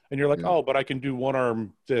 And you're like, oh, but I can do one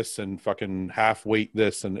arm this and fucking half weight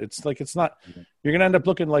this. And it's like, it's not, you're going to end up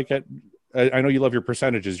looking like I know you love your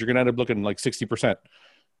percentages. You're going to end up looking like 60%.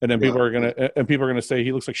 And then people are going to say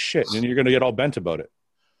he looks like shit. And you're going to get all bent about it.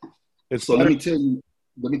 Let me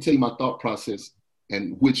tell you my thought process,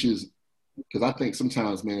 and which is, because I think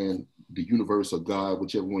sometimes, man, the universe or God,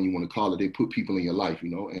 whichever one you want to call it, they put people in your life,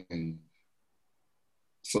 and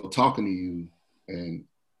so talking to you,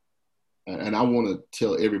 and I want to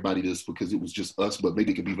tell everybody this because it was just us, but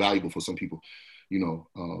maybe it could be valuable for some people.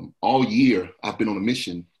 All year I've been on a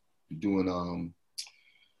mission doing,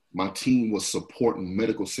 my team was supporting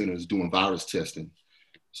medical centers doing virus testing.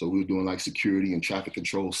 So we were doing like security and traffic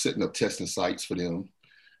control, setting up testing sites for them.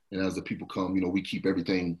 And as the people come, we keep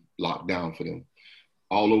everything locked down for them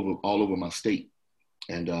all over my state.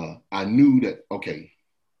 And I knew that, okay,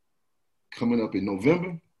 coming up in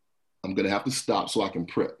November, I'm going to have to stop so I can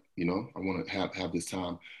prep. I want to have this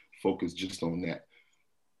time focused just on that.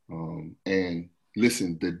 And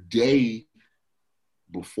listen, the day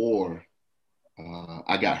before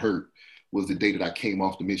I got hurt was the day that I came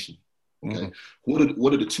off the mission. Okay. Mm-hmm.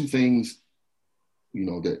 What are the two things,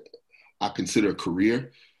 that I consider a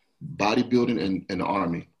career? Bodybuilding and the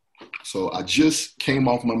Army. So I just came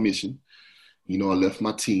off my mission. I left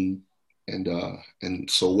my team, and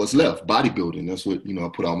so what's left? Bodybuilding. That's what, I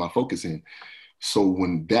put all my focus in. So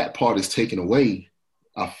when that part is taken away,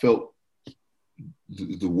 I felt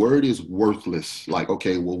the word is worthless. Like,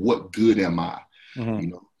 okay, well, what good am I?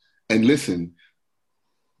 Mm-hmm. And listen,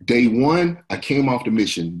 day one, I came off the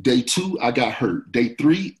mission. Day two, I got hurt. Day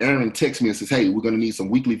three, Aaron texts me and says, hey, we're going to need some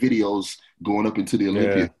weekly videos going up into the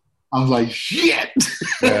Olympics. Yeah. I was like, shit.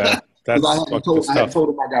 Yeah, that's I hadn't told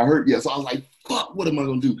him I got hurt yet. So I was like, fuck, what am I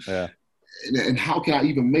going to do? Yeah. And how can I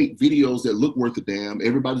even make videos that look worth a damn?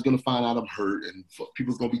 Everybody's going to find out I'm hurt and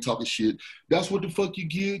people's going to be talking shit. That's what the fuck you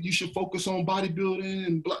get. You should focus on bodybuilding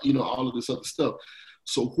and blah, all of this other stuff.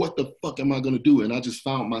 So what the fuck am I going to do? And I just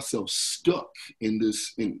found myself stuck in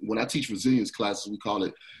this. When I teach resilience classes, we call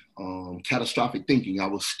it catastrophic thinking. I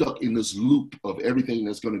was stuck in this loop of everything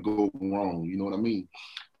that's going to go wrong. You know what I mean?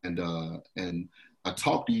 And I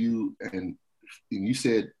talked to you and you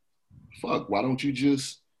said, fuck, why don't you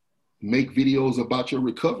just make videos about your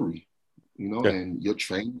recovery, and your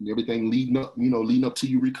training and everything leading up to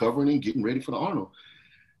you recovering and getting ready for the Arnold.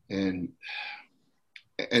 And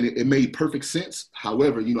it made perfect sense.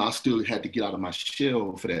 However, I still had to get out of my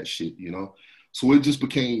shell for that shit, So it just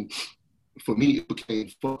became, for me, it became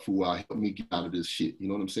fuck fu. Helped me get out of this shit. You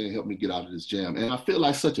know what I'm saying? Help me get out of this jam. And I feel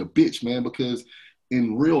like such a bitch, man, because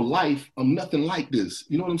in real life, I'm nothing like this.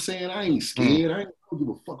 You know what I'm saying? I ain't scared. I don't give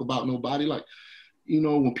a fuck about nobody. Like,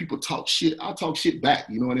 when people talk shit, I talk shit back,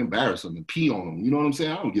 and embarrass them and pee on them. You know what I'm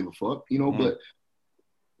saying? I don't give a fuck, but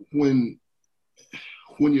when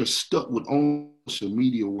you're stuck with social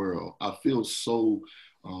media world, I feel so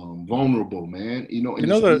vulnerable, man.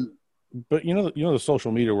 But the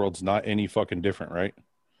social media world's not any fucking different, right?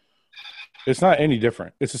 It's not any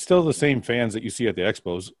different. It's still the same fans that you see at the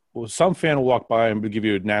expos. Well, some fan will walk by and give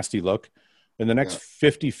you a nasty look, and the next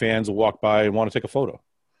 50 fans will walk by and want to take a photo.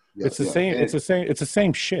 Yeah, it's the same. It's the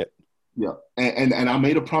same shit. Yeah, and I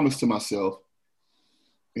made a promise to myself,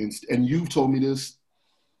 and you've told me this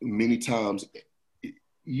many times.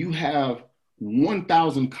 You have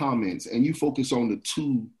 1,000 comments, and you focus on the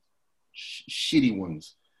two shitty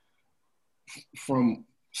ones from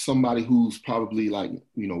somebody who's probably like,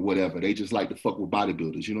 whatever. They just like to fuck with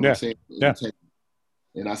bodybuilders. You know what I'm saying? Yeah.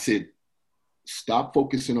 And I said, stop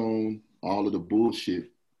focusing on all of the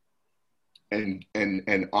bullshit and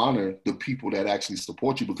honor the people that actually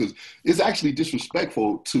support you, because it's actually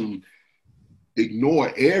disrespectful to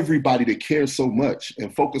ignore everybody that cares so much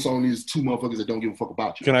and focus on these two motherfuckers that don't give a fuck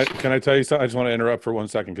about you. Can I tell you something? I just want to interrupt for 1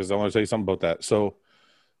 second because I want to tell you something about that. So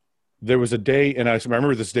there was a day, and I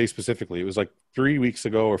remember this day specifically. It was like 3 weeks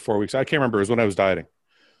ago or 4 weeks. I can't remember. It was when I was dieting.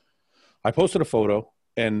 I posted a photo,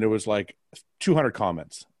 and there was like 200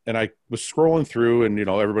 comments. And I was scrolling through, and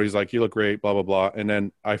everybody's like, "You look great," blah blah blah. And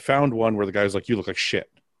then I found one where the guy was like, "You look like shit,"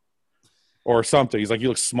 or something. He's like, "You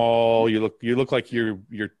look small. You look like you're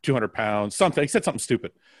 200 pounds." Something. He said something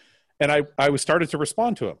stupid, and I was started to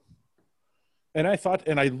respond to him. And I thought,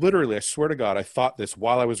 and I swear to God, I thought this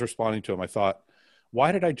while I was responding to him. I thought,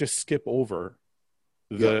 why did I just skip over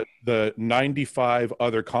the 95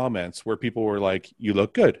 other comments where people were like, "You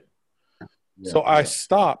look good"? So I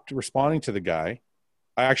stopped responding to the guy.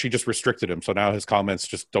 I actually just restricted him. So now his comments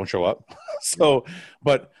just don't show up.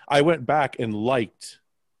 But I went back and liked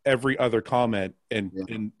every other comment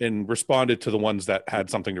and responded to the ones that had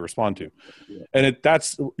something to respond to. Yeah. And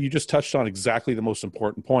you just touched on exactly the most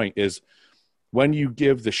important point is when you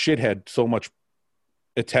give the shithead so much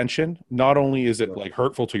attention, not only is it like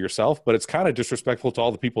hurtful to yourself, but it's kind of disrespectful to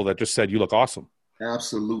all the people that just said, "You look awesome."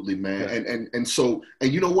 Absolutely, man. Yeah. So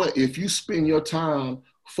you know what? If you spend your time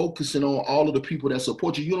focusing on all of the people that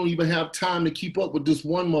support you, you don't even have time to keep up with this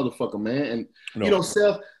one motherfucker, man. And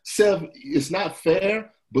Seth, it's not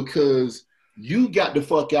fair because you got the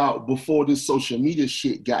fuck out before this social media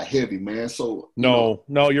shit got heavy, man. So no,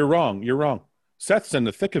 you're wrong. You're wrong. Seth's in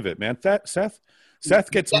the thick of it, man.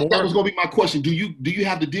 Seth gets more. That was gonna be my question. Do you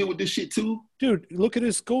have to deal with this shit too? Dude,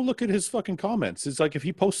 go look at his fucking comments. It's like if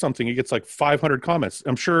he posts something, he gets like 500 comments.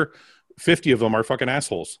 I'm sure 50 of them are fucking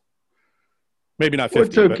assholes. Maybe not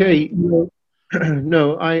 50. Well, it's okay.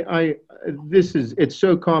 No, it's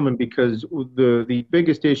so common because the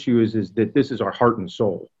biggest issue is that this is our heart and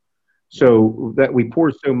soul. So that we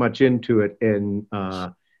pour so much into it, and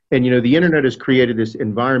the internet has created this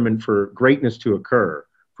environment for greatness to occur,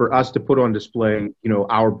 for us to put on display,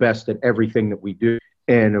 our best at everything that we do.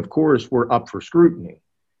 And of course, we're up for scrutiny.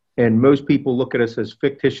 And most people look at us as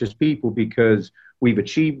fictitious people because we've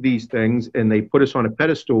achieved these things, and they put us on a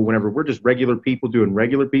pedestal whenever we're just regular people doing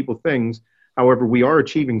regular people things. However, we are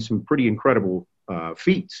achieving some pretty incredible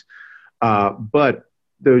feats. But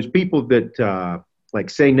those people that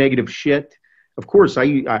say negative shit, of course,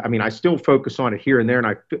 I still focus on it here and there, and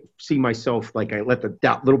I see myself like I let the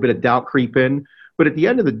little bit of doubt creep in. But at the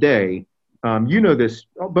end of the day, this,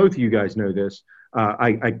 both of you guys know this.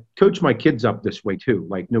 I coach my kids up this way too.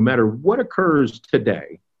 Like no matter what occurs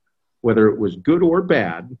today, whether it was good or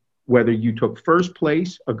bad, whether you took first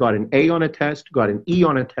place or got an A on a test, got an E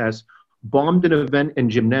on a test, bombed an event in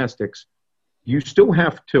gymnastics, you still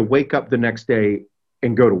have to wake up the next day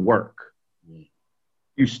and go to work.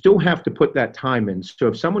 You still have to put that time in. So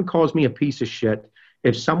if someone calls me a piece of shit,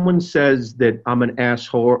 if someone says that I'm an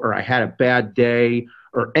asshole or I had a bad day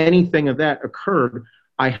or anything of that occurred,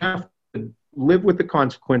 I have to live with the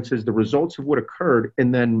consequences, the results of what occurred,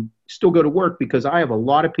 and then still go to work because I have a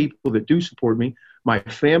lot of people that do support me. My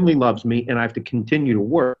family loves me, and I have to continue to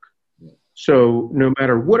work. So no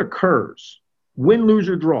matter what occurs, win, lose,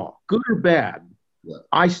 or draw, good or bad,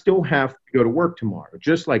 I still have to go to work tomorrow,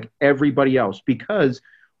 just like everybody else, because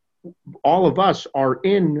all of us are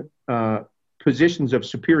in positions of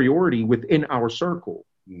superiority within our circle.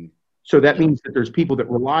 So that means that there's people that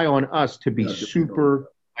rely on us to be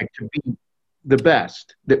to be the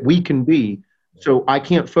best that we can be. So I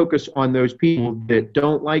can't focus on those people that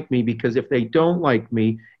don't like me, because if they don't like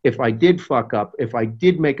me, if I did fuck up, if I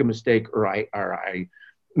did make a mistake, or I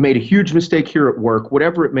made a huge mistake here at work,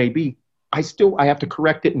 whatever it may be, I have to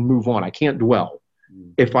correct it and move on. I can't dwell.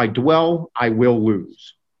 If I dwell, I will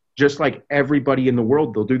lose. Just like everybody in the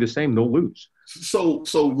world, they'll do the same. They'll lose. So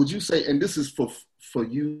would you say, and this is for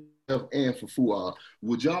you and for Fouad,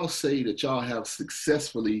 would y'all say that y'all have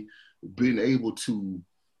successfully been able to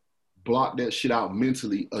block that shit out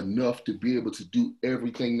mentally enough to be able to do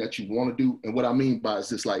everything that you want to do. And what I mean by is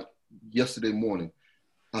just like yesterday morning,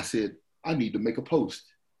 I said, I need to make a post.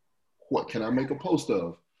 What can I make a post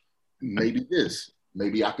of? Maybe this.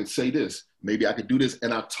 Maybe I could say this. Maybe I could do this.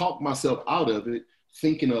 And I talked myself out of it,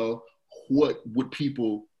 thinking of what would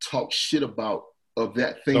people talk shit about of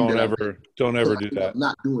that thing. Don't ever do that. I'm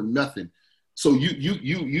not doing nothing. So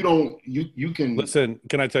you can listen.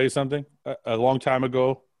 Can I tell you something? A long time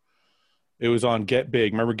ago, it was on Get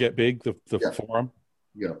Big. Remember Get Big, the forum?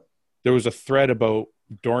 Yeah. There was a thread about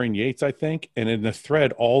Dorian Yates, I think. And in the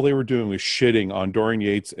thread, all they were doing was shitting on Dorian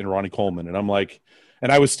Yates and Ronnie Coleman. And I'm like,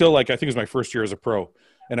 and I was still like, I think it was my first year as a pro.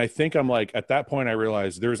 And I think I'm like, at that point, I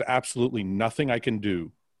realized there's absolutely nothing I can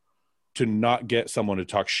do to not get someone to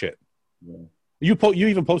talk shit. Yeah. You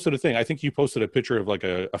even posted a thing. I think you posted a picture of like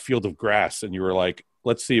a field of grass, and you were like,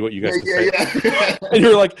 "Let's see what you guys can say." Yeah. And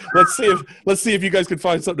you're like, "Let's see if you guys can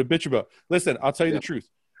find something to bitch about." Listen, I'll tell you the truth.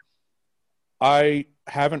 I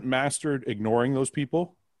haven't mastered ignoring those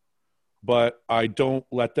people, but I don't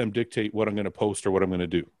let them dictate what I'm going to post or what I'm going to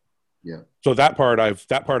do. Yeah. So that part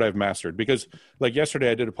I've mastered, because like yesterday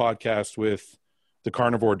I did a podcast with the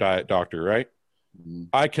carnivore diet doctor, right? Mm-hmm.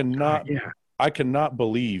 I cannot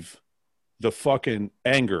believe the fucking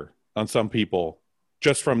anger on some people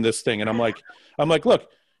just from this thing. And I'm like, look,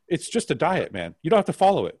 it's just a diet, man. You don't have to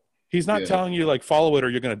follow it. He's not telling you like follow it or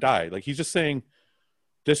you're going to die. Like he's just saying,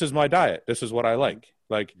 this is my diet. This is what I like.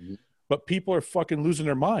 Like, but people are fucking losing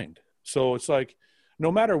their mind. So it's like,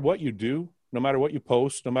 no matter what you do, no matter what you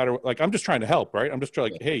post, no matter what, like, I'm just trying to help, right? I'm just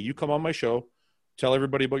trying like, hey, you come on my show, tell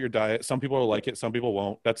everybody about your diet. Some people will like it. Some people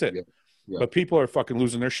won't. That's it. Yeah. But people are fucking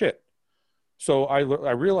losing their shit. So I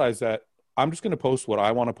realized that I'm just going to post what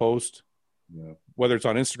I want to post, whether it's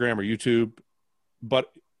on Instagram or YouTube.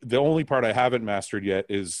 But the only part I haven't mastered yet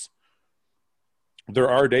is there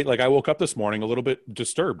are days, like I woke up this morning a little bit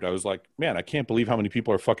disturbed. I was like, man, I can't believe how many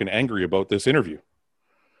people are fucking angry about this interview.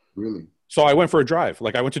 Really? So I went for a drive.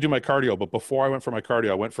 Like I went to do my cardio, but before I went for my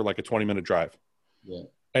cardio, I went for like a 20-minute drive. Yeah.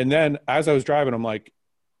 And then as I was driving, I'm like,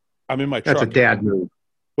 I'm in my truck. That's a dad move.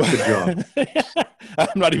 Good job. I'm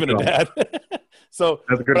not even a dad. So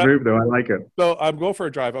that's a good move, though. I like it. So I'm going for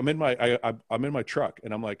a drive. I'm in my truck,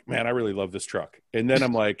 and I'm like, man, I really love this truck. And then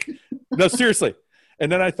I'm like, no, seriously.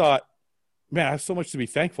 And then I thought, man, I have so much to be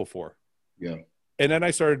thankful for. Yeah. And then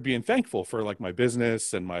I started being thankful for like my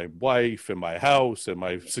business and my wife and my house and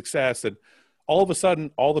my success. And all of a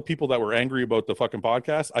sudden, all the people that were angry about the fucking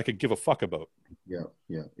podcast, I could give a fuck about. Yeah.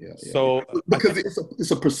 So because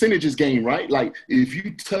it's a percentages game, right? Like if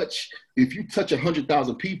you touch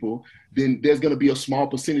 100,000 people, then there's going to be a small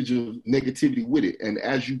percentage of negativity with it, and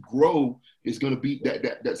as you grow, it's going to be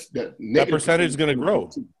that percentage is going to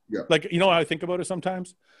grow. Yeah. Like, you know how I think about it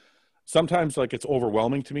sometimes. Sometimes like it's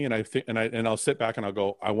overwhelming to me, and I think, and I'll sit back and I'll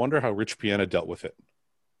go, I wonder how Rich Piana dealt with it.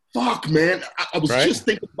 Fuck, man. I was just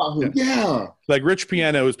thinking about him. Yeah. Like Rich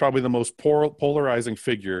Piana is probably the most polarizing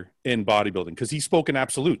figure in bodybuilding because he spoke in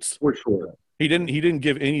absolutes. For sure. He didn't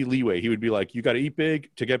give any leeway. He would be like, you got to eat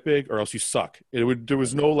big to get big or else you suck. There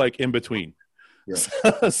was no like in between.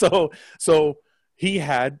 Yeah. So he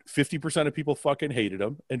had 50% of people fucking hated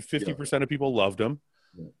him and 50% of people loved him,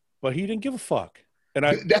 but he didn't give a fuck. And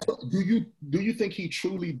do you think he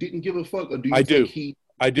truly didn't give a fuck, or do you think he?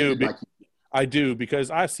 I do,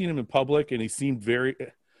 because I've seen him in public and he seemed very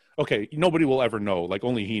okay. Nobody will ever know, like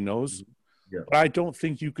only he knows. Yeah. But I don't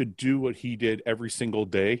think you could do what he did every single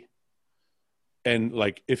day, and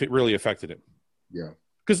like if it really affected him. Yeah.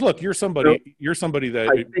 Because look, you're somebody that.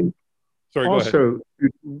 I think sorry. Also, go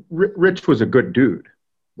ahead. Rich was a good dude.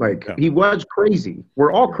 Like he was crazy.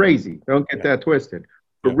 We're all crazy. Don't get that twisted.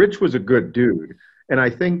 But Rich was a good dude. And I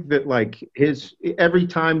think that like every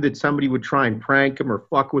time that somebody would try and prank him or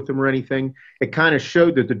fuck with him or anything, it kind of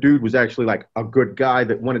showed that the dude was actually like a good guy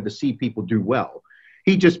that wanted to see people do well.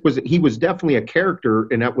 He was definitely a character,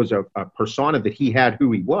 and that was a persona that he had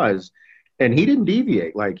who he was, and he didn't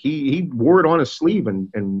deviate. Like he wore it on his sleeve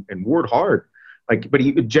and wore it hard. Like, but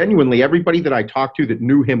he genuinely, everybody that I talked to that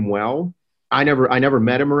knew him well, I never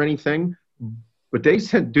met him or anything, but they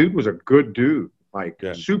said dude was a good dude. Like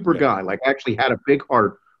super guy, like actually had a big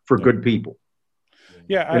heart for good people.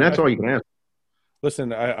 Yeah. And that's all you can ask.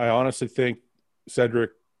 Listen, I honestly think,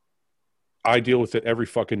 Cedric, I deal with it every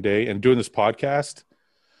fucking day, and doing this podcast,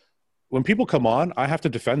 when people come on, I have to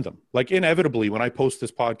defend them. Like inevitably when I post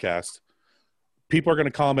this podcast, people are going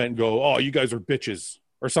to comment and go, oh, you guys are bitches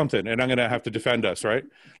or something. And I'm going to have to defend us. Right.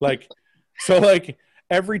 Like, so like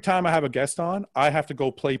every time I have a guest on, I have to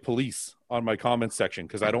go play police on my comments section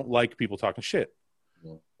because I don't like people talking shit.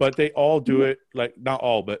 Yeah. But they all do it, like not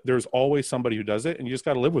all, but there's always somebody who does it, and you just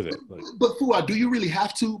got to live with it. Like, but Fuad, do you really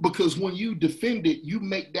have to? Because when you defend it, you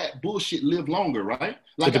make that bullshit live longer, right?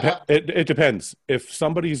 Like it depends. If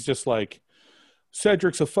somebody's just like,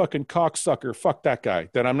 Cedric's a fucking cocksucker, fuck that guy,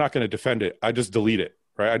 then I'm not going to defend it. I just delete it,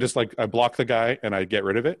 right? I block the guy and I get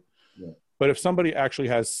rid of it. Yeah. But if somebody actually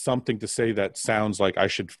has something to say that sounds like I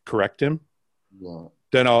should correct him, yeah.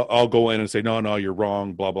 then I'll go in and say, no, you're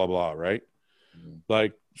wrong, blah, blah, blah, right? Yeah.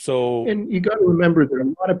 Like, so. And you got to remember that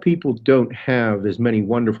a lot of people don't have as many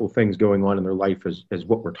wonderful things going on in their life as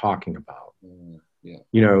what we're talking about. Yeah.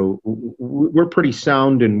 You know, we're pretty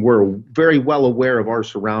sound and we're very well aware of our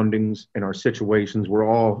surroundings and our situations. We're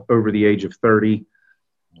all over the age of 30.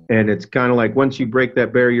 And it's kind of like once you break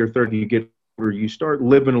that barrier 30, you get where you start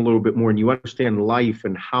living a little bit more and you understand life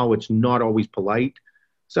and how it's not always polite.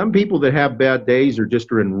 Some people that have bad days or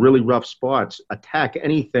just are in really rough spots attack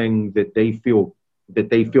anything that they feel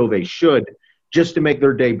they should just to make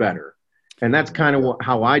their day better. And that's kind of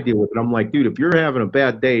how I deal with it. I'm like, dude, if you're having a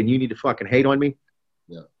bad day and you need to fucking hate on me,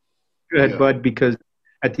 go ahead, bud, because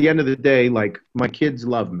at the end of the day, like, my kids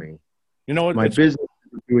love me. You know what? My business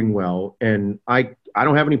is doing well, and I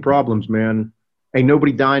don't have any problems, man. Ain't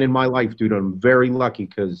nobody dying in my life, dude. I'm very lucky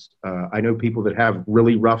because I know people that have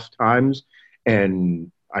really rough times,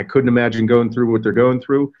 and I couldn't imagine going through what they're going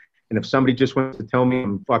through. And if somebody just wants to tell me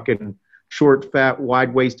I'm fucking short, fat,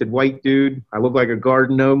 wide-waisted white dude, I look like a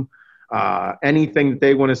garden gnome, anything that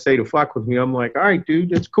they want to say to fuck with me, I'm like, all right,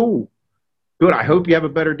 dude, it's cool. Good. I hope you have a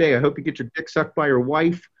better day. I hope you get your dick sucked by your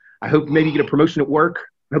wife. I hope maybe you get a promotion at work.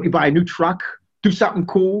 I hope you buy a new truck. Do something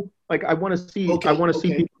cool. Like, I want to see. I want to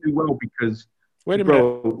see people do well because. Wait a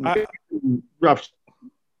minute. Rough,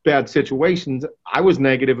 bad situations. I was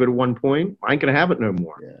negative at one point. I ain't gonna have it no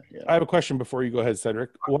more. Yeah. I have a question before you go ahead,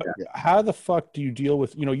 Cedric. How the fuck do you deal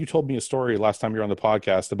with? You know, you told me a story last time you were on the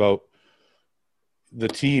podcast about the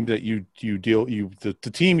team that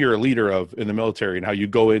the team you're a leader of in the military and how you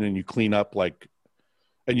go in and you clean up, like,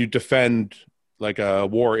 and you defend like a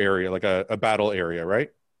war area, like a battle area, right?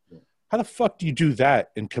 Yeah. How the fuck do you do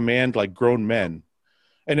that and command like grown men?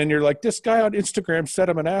 And then you're like, this guy on Instagram said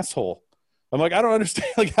I'm an asshole. I'm like, I don't understand.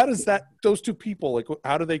 Like, how does those two people, like,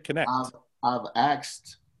 how do they connect? I've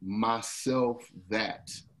asked myself that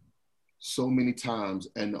so many times,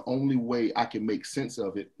 and the only way I can make sense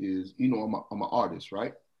of it is, you know, I'm an artist,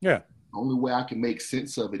 right? Yeah. The only way I can make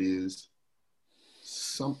sense of it is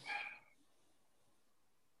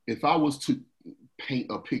if I was to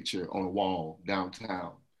paint a picture on a wall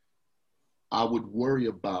downtown, I would worry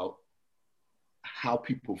about how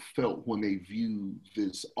people felt when they view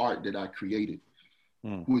this art that I created,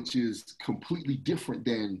 which is completely different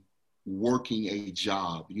than working a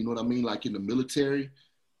job. You know what I mean? Like in the military,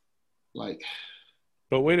 like.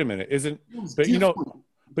 But wait a minute,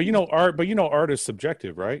 art is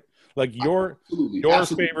subjective, right? Like your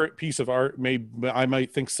favorite piece of art I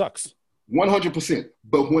might think sucks. 100%.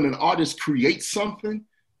 But when an artist creates something,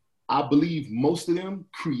 I believe most of them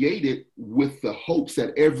create it with the hopes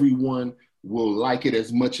that everyone will like it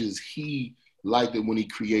as much as he liked it when he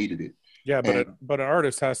created it. Yeah, but an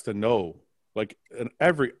artist has to know, look,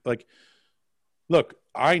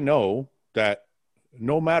 I know that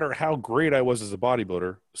no matter how great I was as a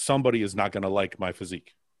bodybuilder, somebody is not going to like my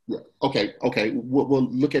physique. Yeah. Okay. Well,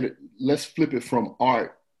 look at it. Let's flip it from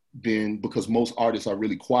art then, because most artists are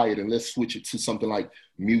really quiet, and let's switch it to something like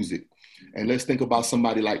music. And let's think about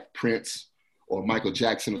somebody like Prince or Michael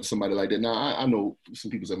Jackson or somebody like that. Now, I know some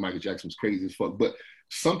people say Michael Jackson was crazy as fuck, but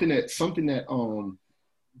something that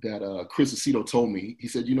Chris Aceto told me, he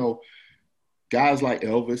said, you know, guys like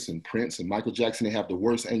Elvis and Prince and Michael Jackson, they have the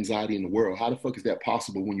worst anxiety in the world. How the fuck is that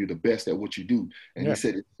possible when you're the best at what you do? And he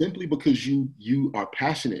said, it's simply because you are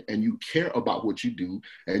passionate and you care about what you do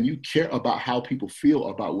and you care about how people feel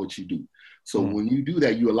about what you do. So when you do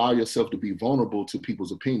that, you allow yourself to be vulnerable to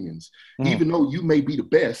people's opinions. Even though you may be the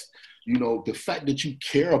best, you know, the fact that you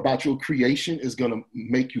care about your creation is going to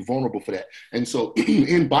make you vulnerable for that. And so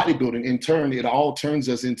in bodybuilding, in turn, it all turns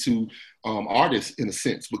us into artists in a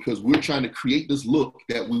sense, because we're trying to create this look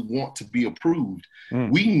that we want to be approved.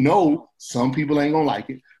 We know some people ain't going to like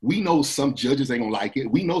it. We know some judges ain't going to like it.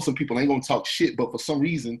 We know some people ain't going to talk shit, but for some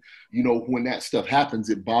reason, you know, when that stuff happens,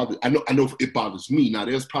 it bothers, I know it bothers me. Now,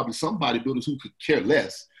 there's probably some bodybuilders who could care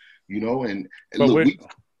less, you know, and look,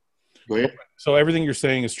 go ahead. So everything you're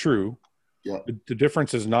saying is true. Yeah. The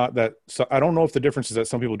difference is not that. So I don't know if the difference is that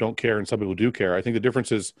some people don't care and some people do care. I think the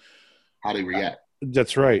difference is how they react.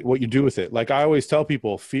 That's right. What you do with it. Like I always tell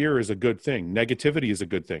people, fear is a good thing. Negativity is a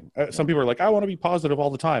good thing. Some people are like, I want to be positive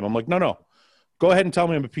all the time. I'm like, no. Go ahead and tell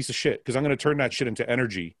me I'm a piece of shit, because I'm going to turn that shit into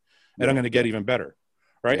energy and I'm going to get even better.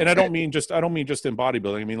 right? And I don't mean just in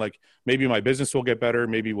bodybuilding. I mean, like, maybe my business will get better,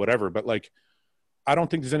 maybe whatever, but like, I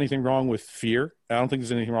don't think there's anything wrong with fear. I don't think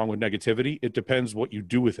there's anything wrong with negativity. It depends what you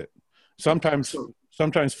do with it. Sometimes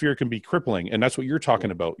fear can be crippling, and that's what you're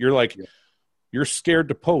talking about. You're like, you're scared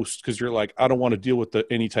to post because you're like, I don't want to deal with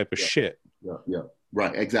any type of shit. Yeah,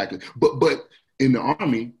 right, exactly. But in the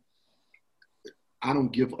Army, I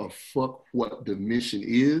don't give a fuck what the mission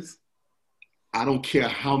is. I don't care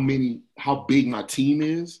how big my team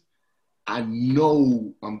is. I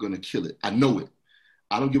know I'm gonna kill it. I know it.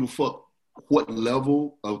 I don't give a fuck what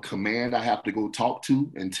level of command I have to go talk to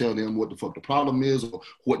and tell them what the fuck the problem is or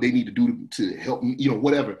what they need to do to help me,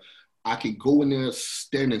 whatever. I can go in there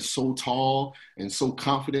standing so tall and so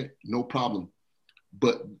confident, no problem.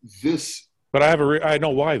 But I know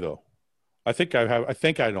why though. I think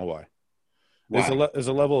I know why. There's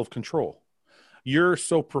a level of control. You're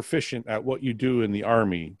so proficient at what you do in the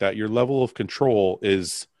Army that your level of control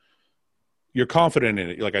is, you're confident in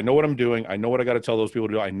it. You're like, I know what I'm doing. I know what I got to tell those people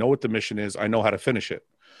to do. I know what the mission is. I know how to finish it.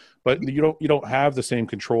 But you don't have the same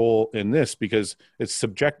control in this because it's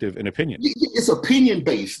subjective in opinion. It's opinion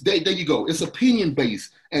based. There you go. It's opinion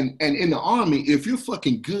based. And in the Army, if you're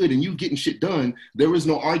fucking good and you getting shit done, there is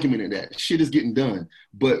no argument in that. Shit is getting done.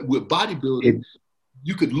 But with bodybuilding,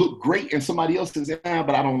 you could look great and somebody else says, but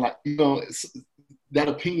I don't like, that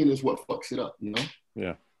opinion is what fucks it up,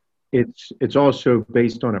 Yeah. It's also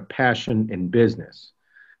based on a passion in business.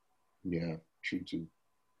 Yeah, true too.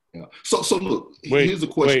 Yeah. So look, here's a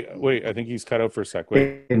question. Wait, I think he's cut out for a sec.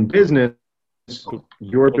 Wait. In business,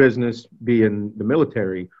 your business being the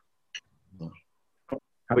military. How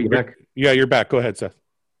are you back? Yeah, you're back. Go ahead, Seth.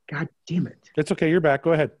 God damn it. It's okay. You're back.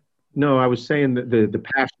 Go ahead. No, I was saying that the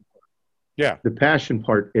passion. Yeah. The passion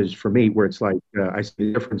part is for me where it's like, I see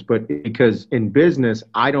the difference, but because in business,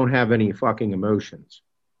 I don't have any fucking emotions.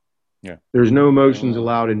 Yeah. There's no emotions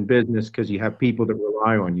allowed in business because you have people that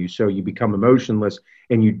rely on you. So you become emotionless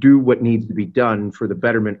and you do what needs to be done for the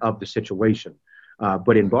betterment of the situation.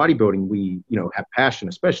 But in bodybuilding, we, have passion,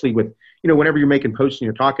 especially with, whenever you're making posts and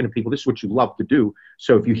you're talking to people, this is what you love to do.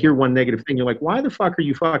 So if you hear one negative thing, you're like, why the fuck are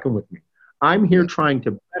you fucking with me? I'm here trying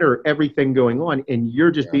to better everything going on and you're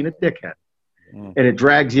just being a dickhead. And it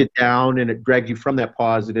drags you down and it drags you from that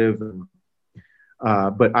positive.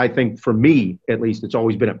 But I think for me, at least, it's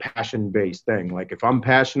always been a passion-based thing. Like if I'm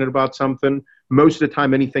passionate about something, most of the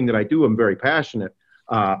time, anything that I do, I'm very passionate.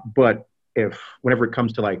 But whenever it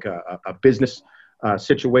comes to like a business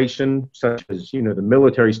situation, such as, the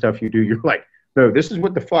military stuff you do, you're like, no, this is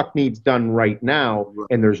what the fuck needs done right now.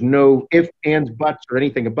 And there's no ifs, ands, buts or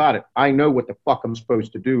anything about it. I know what the fuck I'm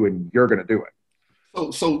supposed to do and you're going to do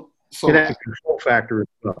it. So that's a control factor as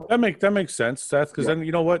well. That makes sense, Seth, because then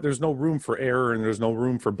you know what? There's no room for error and there's no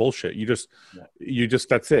room for bullshit. You just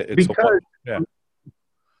that's it. It's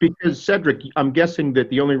because Cedric, I'm guessing that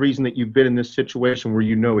the only reason that you've been in this situation where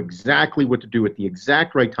you know exactly what to do at the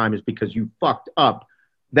exact right time is because you fucked up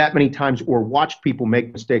that many times or watched people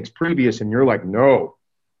make mistakes previous and you're like, no.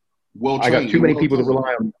 I got too many people to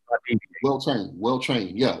rely on. Well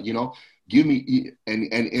trained. Yeah, give me and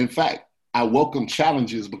in fact, I welcome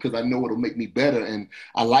challenges because I know it'll make me better. And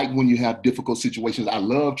I like when you have difficult situations. I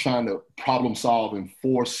love trying to problem solve and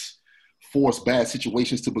force bad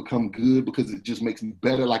situations to become good because it just makes me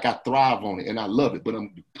better. Like I thrive on it and I love it, but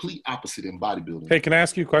I'm the complete opposite in bodybuilding. Hey, can I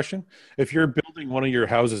ask you a question? If you're building one of your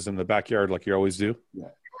houses in the backyard, like you always do,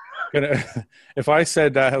 if I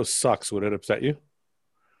said that house sucks, would it upset you?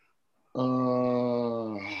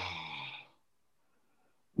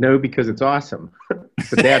 No, because it's awesome.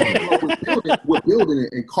 We're building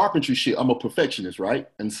it in carpentry shit. I'm a perfectionist, right?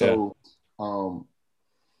 And so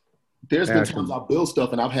there's been times I build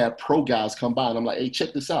stuff and I've had pro guys come by and I'm like, hey,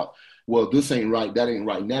 check this out. Well, this ain't right, that ain't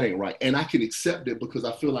right, and that ain't right. And I can accept it because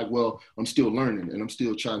I feel like, well, I'm still learning and I'm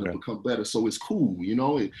still trying to become better. So it's cool,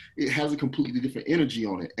 it has a completely different energy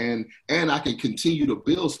on it. And I can continue to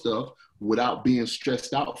build stuff without being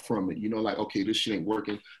stressed out from it. Like, okay, this shit ain't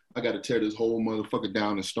working. I got to tear this whole motherfucker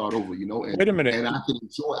down and start over, And, wait a minute. And I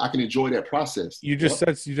can enjoy that process. You just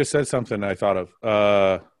said something I thought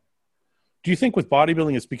of. Do you think with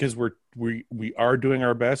bodybuilding it's because we are doing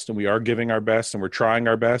our best and we are giving our best and we're trying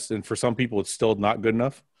our best, and for some people it's still not good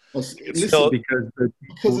enough? Because it's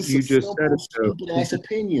you just said it, stupid ass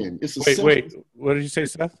opinion. Wait. What did you say,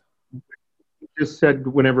 Seth? Just said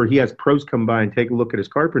whenever he has pros come by and take a look at his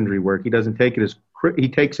carpentry work, he doesn't take it as he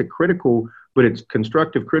takes it critical, but it's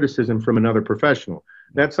constructive criticism from another professional.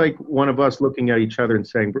 That's like one of us looking at each other and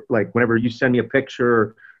saying, like, whenever you send me a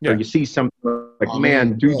picture or you see something like,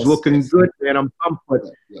 dude's looking good, man, I'm pumped, but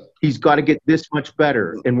he's got to get this much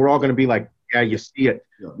better. And we're all going to be like, yeah, you see it.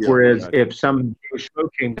 Yeah. Whereas if some Jewish Schmo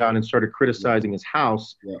came down and started criticizing his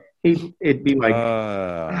house, it'd be like,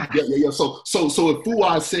 Yeah. So if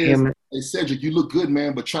Fuad says, damn it. "Hey Cedric, you look good,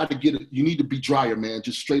 man, but try to get it. You need to be drier, man.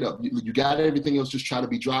 Just straight up. You got everything else. Just try to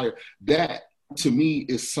be drier." That to me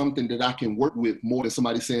is something that I can work with more than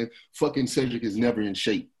somebody saying, "Fucking Cedric is never in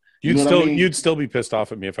shape." You'd still be pissed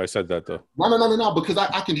off at me if I said that, though. No, because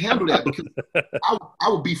I can handle that, because I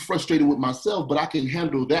would be frustrated with myself, but I can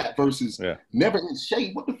handle that versus never in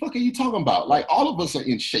shape. What the fuck are you talking about? Like, all of us are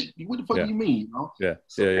in shape. What the fuck do you mean? You know? Yeah.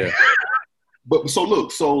 But so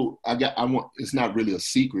look, it's not really a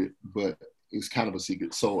secret, but it's kind of a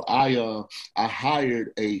secret. So I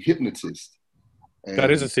hired a hypnotist.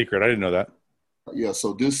 That is a secret. I didn't know that. Yeah.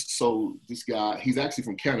 So this guy, he's actually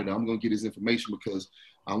from Canada. I'm gonna get his information because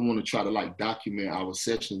I want to try to like document our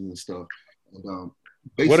sessions and stuff. And,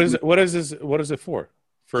 what is it for?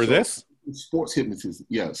 This? Sports hypnotism.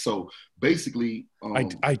 Yeah. So basically,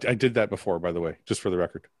 I did that before, by the way, just for the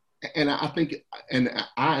record. And I think, and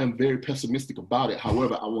I am very pessimistic about it.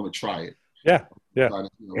 However, I want to try it. Yeah.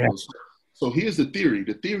 So here's the theory.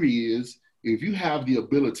 The theory is, if you have the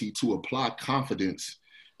ability to apply confidence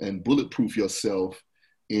and bulletproof yourself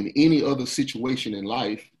in any other situation in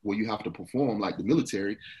life where you have to perform, like the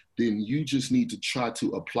military, then you just need to try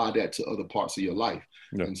to apply that to other parts of your life.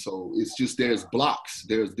 Yeah. And so it's just, there's blocks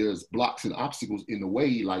and obstacles in the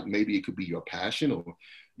way. Like, maybe it could be your passion, or,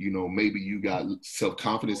 you know, maybe you got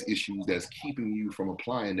self-confidence issues that's keeping you from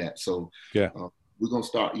applying that. So we're going to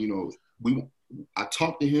start, you know, I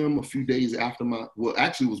talked to him a few days after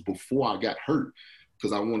actually it was before I got hurt,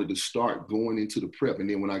 because I wanted to start going into the prep. And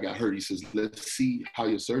then when I got hurt, he says, let's see how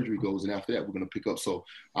your surgery goes. And after that, we're going to pick up. So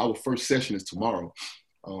our first session is tomorrow.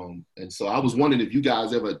 And so I was wondering if you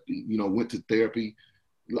guys ever, you know, went to therapy.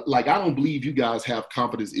 Like, I don't believe you guys have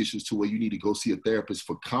confidence issues to where you need to go see a therapist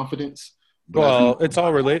for confidence. Well, it's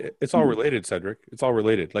all related. It's all related, Cedric. It's all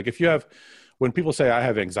related. Like, when people say I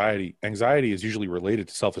have anxiety is usually related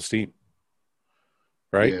to self-esteem.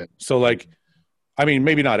 Right. Yeah. So, like, I mean,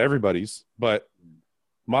 maybe not everybody's, but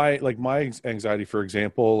my anxiety, for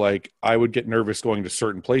example, like, I would get nervous going to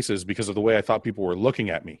certain places because of the way I thought people were looking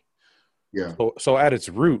at me. Yeah. So at its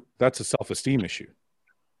root, that's a self-esteem issue.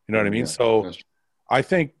 You know what I mean? So I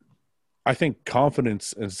think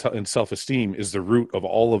confidence and self-esteem is the root of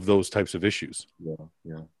all of those types of issues.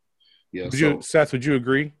 Yeah. Seth, would you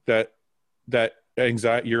agree that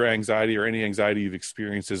your anxiety or any anxiety you've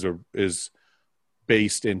experienced is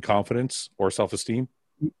based in confidence or self-esteem?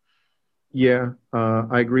 Yeah,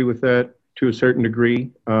 I agree with that to a certain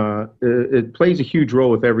degree. It plays a huge role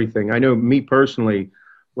with everything. I know me personally,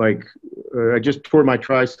 like, I just tore my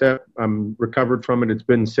tricep. I'm recovered from it. It's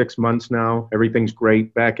been 6 months now. Everything's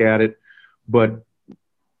great, back at it. But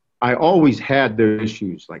I always had those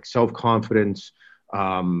issues, like self-confidence.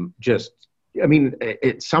 Somehow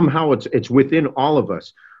it's within all of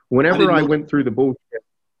us. Whenever I went through the bullshit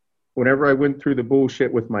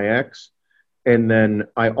with my ex, and then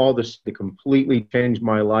it completely changed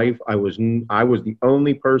my life. I was the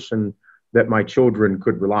only person that my children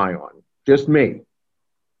could rely on. Just me.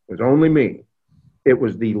 It was only me. It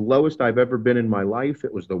was the lowest I've ever been in my life.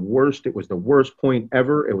 It was the worst. It was the worst point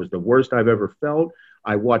ever. It was the worst I've ever felt.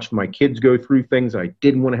 I watched my kids go through things I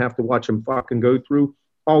didn't want to have to watch them fucking go through.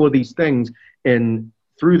 All of these things. And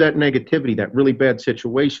through that negativity, that really bad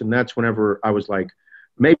situation, that's whenever I was like,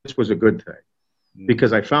 maybe this was a good thing.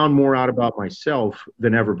 Because I found more out about myself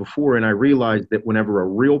than ever before. And I realized that whenever a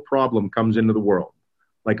real problem comes into the world,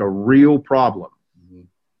 like a real problem,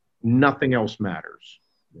 nothing else matters.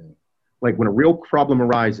 Yeah. Like, when a real problem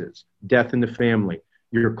arises, death in the family,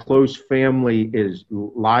 your close family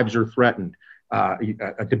lives are threatened,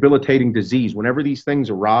 a debilitating disease. Whenever these things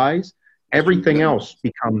arise, everything else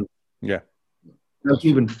becomes, doesn't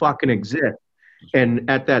even fucking exist. And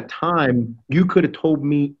at that time, you could have told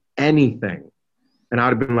me anything. And I'd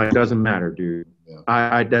have been like, doesn't matter, dude.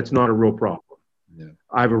 Yeah. That's not a real problem. Yeah.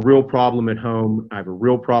 I have a real problem at home. I have a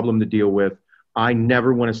real problem to deal with. I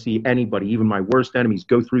never want to see anybody, even my worst enemies,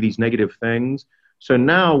 go through these negative things. So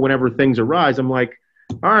now whenever things arise, I'm like,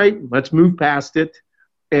 all right, let's move past it.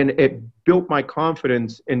 And it built my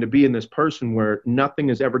confidence into being this person where nothing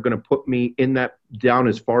is ever going to put me down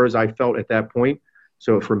as far as I felt at that point.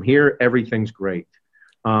 So from here, everything's great.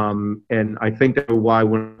 And I think that's why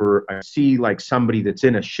whenever I see like somebody that's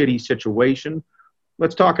in a shitty situation,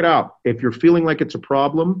 let's talk it out. If you're feeling like it's a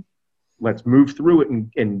problem, let's move through it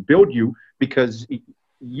and build you, because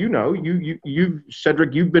you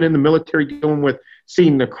Cedric, you've been in the military dealing with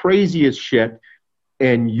seeing the craziest shit,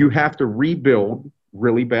 and you have to rebuild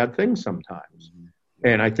really bad things sometimes.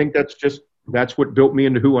 And I think that's just That's what built me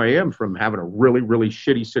into who I am from having a really, really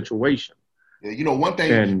shitty situation. Yeah, you know, one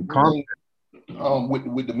thing, And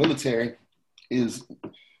with the military is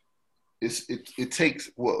it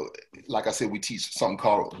takes, well, like I said, we teach something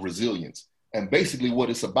called resilience. And basically what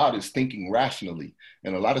it's about is thinking rationally.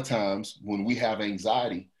 And a lot of times when we have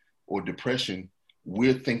anxiety or depression,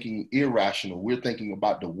 we're thinking irrational. We're thinking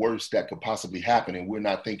about the worst that could possibly happen. And we're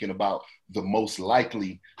not thinking about the most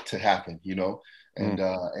likely to happen, you know?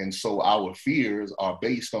 And so our fears are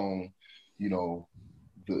based on, you know,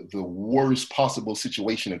 the worst possible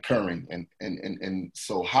situation occurring. And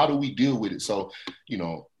so how do we deal with it? So, you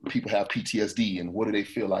know, people have PTSD, and what do they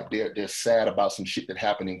feel like? They're sad about some shit that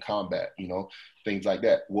happened in combat, you know, things like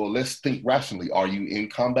that. Well, let's think rationally. Are you in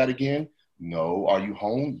combat again? No. Are you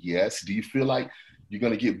home? Yes. Do you feel like you're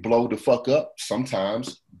going to get blowed the fuck up?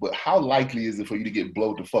 Sometimes. But how likely is it for you to get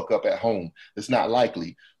blowed the fuck up at home? It's not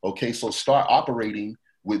likely. Okay, so start operating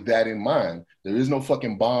with that in mind. There is no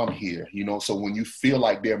fucking bomb here, you know? So when you feel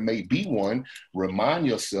like there may be one, remind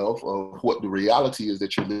yourself of what the reality is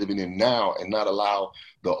that you're living in now, and not allow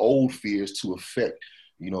the old fears to affect,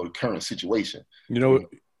 you know, the current situation. You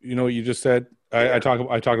know what you just said? I talked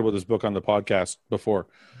about this book on the podcast before.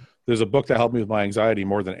 There's a book that helped me with my anxiety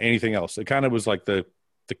more than anything else. It kind of was like the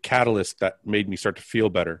catalyst that made me start to feel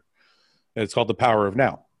better. And it's called The Power of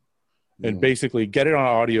Now. And basically, get it on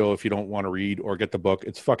audio if you don't want to read, or get the book.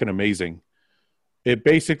 It's fucking amazing. It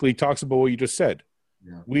basically talks about what you just said.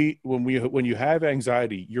 Yeah. When you have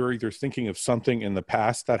anxiety, you're either thinking of something in the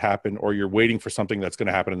past that happened, or you're waiting for something that's going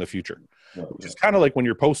to happen in the future. Yeah, which is kind of like when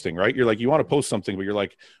you're posting, right? You're like, you want to post something, but you're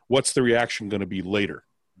like, what's the reaction going to be later?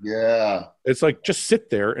 Yeah. It's like, just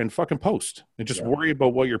sit there and fucking post, and just worry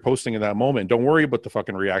about what you're posting in that moment. Don't worry about the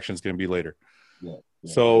fucking reaction is going to be later. Yeah.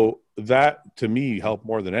 So that to me helped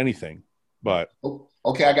more than anything. But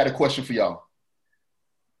okay, I got a question for y'all.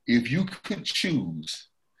 If you could choose,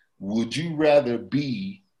 would you rather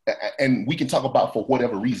be, and we can talk about for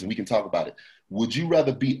whatever reason, we can talk about it. Would you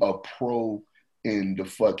rather be a pro in the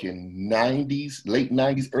fucking 90s, late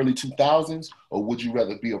 90s, early 2000s, or would you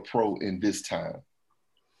rather be a pro in this time?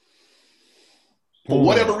 For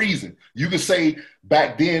whatever reason. You can say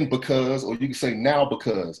back then because, or you can say now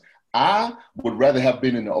because. I would rather have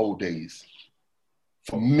been in the old days.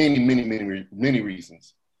 For many, many, many, many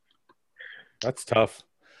reasons. That's tough.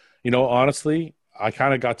 You know, honestly, I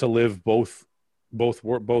kind of got to live both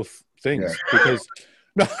things because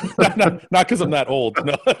not because I'm that old.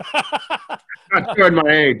 No, not showing my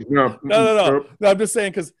age. No. I'm just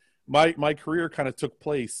saying because my career kind of took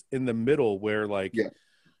place in the middle, where like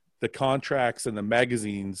the contracts and the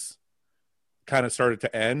magazines kind of started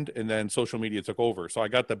to end, and then social media took over. So I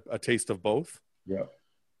got a taste of both. Yeah.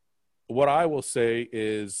 What I will say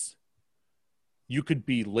is you could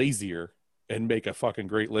be lazier and make a fucking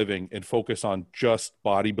great living and focus on just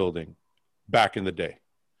bodybuilding back in the day.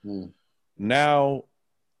 Now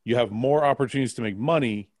you have more opportunities to make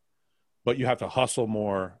money, but you have to hustle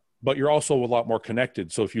more, but you're also a lot more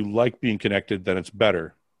connected. So if you like being connected, then it's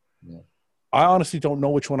better. Yeah. I honestly don't know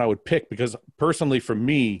which one I would pick, because personally for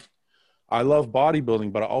me, I love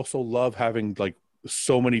bodybuilding, but I also love having like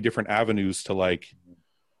so many different avenues to like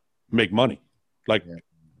make money. Like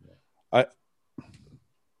I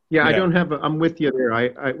don't have I'm with you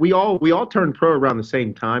there. We all turned pro around the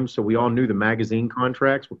same time, so we all knew the magazine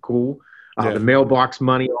contracts were cool. The mailbox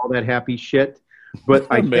money, all that happy shit. But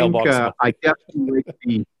I think I definitely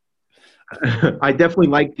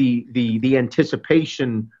like the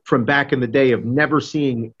anticipation from back in the day of never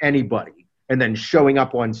seeing anybody and then showing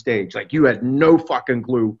up on stage. Like you had no fucking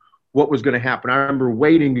clue what was going to happen. I remember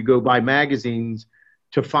waiting to go buy magazines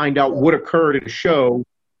to find out what occurred at a show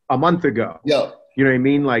a month ago. Yeah. You know what I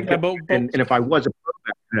mean? Like, and if I was a pro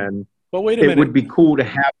back then, but wait a minute, it would be cool to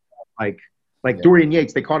have like Dorian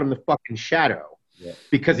Yates. They called him the fucking Shadow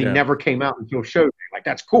because he never came out until show day. Like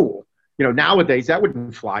that's cool. You know, nowadays that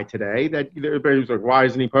wouldn't fly today. That everybody was like, why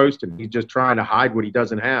isn't he posting? He's just trying to hide what he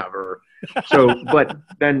doesn't have. Or so. But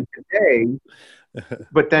then today,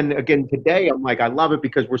 I'm like, I love it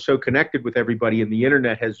because we're so connected with everybody, and the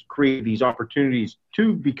internet has created these opportunities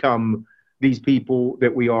to become these people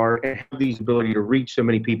that we are, and have these ability to reach so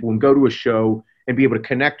many people and go to a show and be able to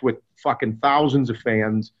connect with fucking thousands of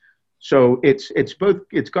fans. So it's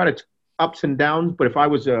got its ups and downs. But if I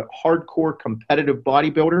was a hardcore competitive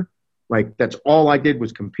bodybuilder, like that's all I did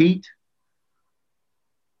was compete.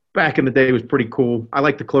 Back in the day, it was pretty cool. I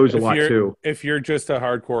like the clothes a lot too. If you're just a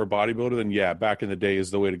hardcore bodybuilder, then back in the day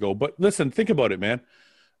is the way to go. But listen, think about it, man.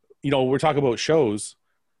 You know, we're talking about shows.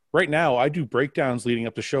 Right now, I do breakdowns leading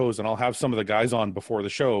up to shows, and I'll have some of the guys on before the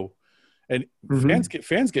show, And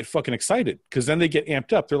fans get fucking excited because then they get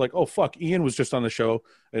amped up. They're like, oh, fuck, Ian was just on the show,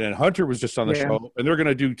 and then Hunter was just on the show, and they're going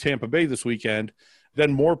to do Tampa Bay this weekend.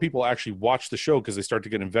 Then more people actually watch the show because they start to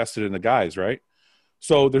get invested in the guys, right?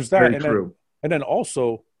 So there's that. Very and true. Then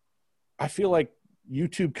also, I feel like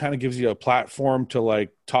YouTube kind of gives you a platform to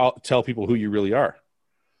like tell people who you really are.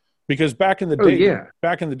 Because back in the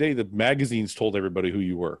day, the magazines told everybody who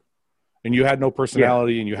you were. And you had no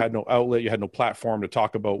personality and you had no outlet, you had no platform to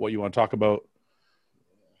talk about what you want to talk about.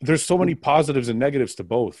 There's so many positives and negatives to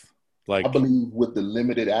both. Like, I believe with the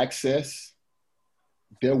limited access,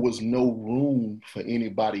 there was no room for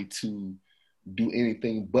anybody to do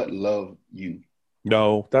anything but love you.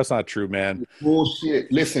 No, that's not true, man.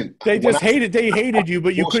 Bullshit. Listen, they hated you,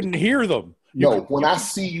 but you couldn't hear them. When I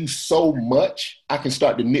see you so much, I can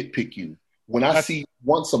start to nitpick you. When I see you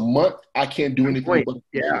once a month, I can't do anything. But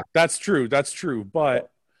that's true. That's true.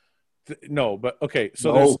 But okay.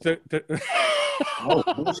 So no.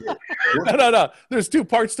 There's two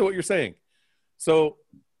parts to what you're saying. So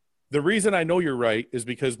the reason I know you're right is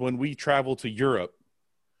because when we travel to Europe,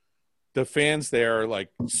 the fans there are like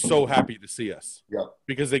so happy to see us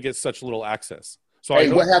because they get such little access. So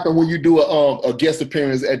hey, what happened when you do a guest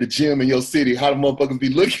appearance at the gym in your city? How the motherfuckers be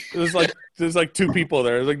looking? There's like two people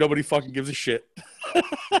there. It's like nobody fucking gives a shit.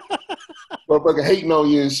 Motherfucker hating on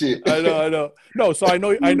you and shit. I know. No, so I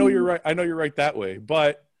know you're right. I know you're right that way,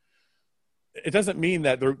 but it doesn't mean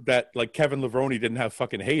that like Kevin Levrone didn't have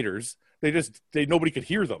fucking haters. Nobody could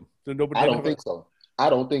hear them. I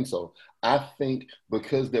don't think so. I think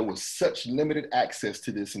because there was such limited access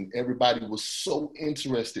to this and everybody was so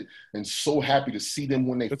interested and so happy to see them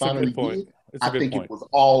when they finally did, I think it was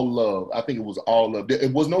all love.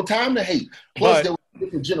 It was no time to hate. Plus, there was a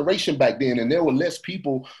different generation back then, and there were less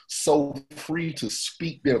people so free to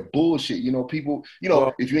speak their bullshit. You know, people,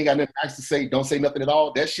 if you ain't got nothing nice to say, don't say nothing at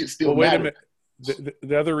all. That shit still matters. Wait a minute.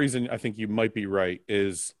 The other reason I think you might be right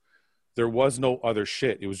is there was no other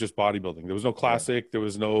shit. It was just bodybuilding. There was no classic. There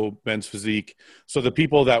was no men's physique. So the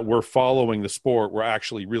people that were following the sport were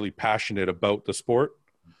actually really passionate about the sport.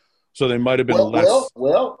 So they might have been less.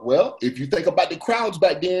 Well, if you think about the crowds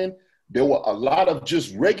back then, there were a lot of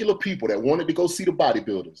just regular people that wanted to go see the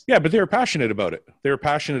bodybuilders. Yeah, but they were passionate about it. They were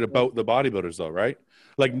passionate about the bodybuilders though, right?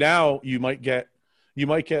 Like now you might get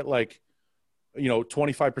like,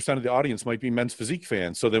 25% of the audience might be men's physique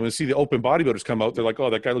fans. So then when they see the open bodybuilders come out, they're like, oh,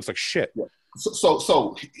 that guy looks like shit. Yeah.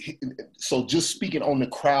 So just speaking on the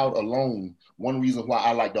crowd alone, one reason why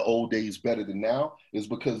I like the old days better than now is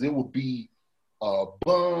because there would be a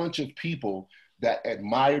bunch of people that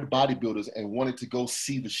admired bodybuilders and wanted to go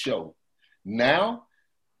see the show. Now,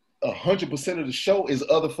 100% of the show is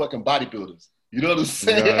other fucking bodybuilders. You know what I'm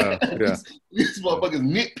saying? Yeah. These motherfuckers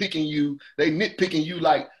nitpicking you. They nitpicking you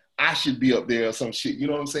like, I should be up there or some shit, you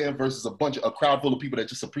know what I'm saying? Versus a crowd full of people that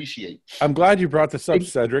just appreciate. I'm glad you brought this up,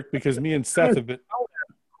 Cedric, because me and Seth have been.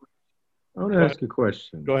 I want to ask a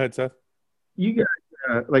question. Go ahead, Seth. You guys,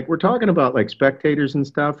 like, we're talking about like spectators and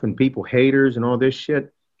stuff and people haters and all this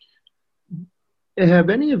shit.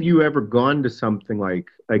 Have any of you ever gone to something like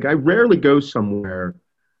I rarely go somewhere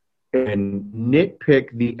and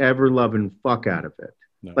nitpick the ever loving fuck out of it.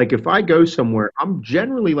 No. Like if I go somewhere, I'm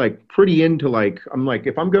generally like pretty into I'm like,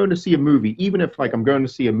 if I'm going to see a movie, even if like I'm going to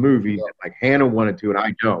see a movie that like Hannah wanted to and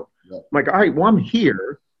I don't, I'm like, all right, well, I'm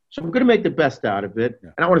here, so I'm going to make the best out of it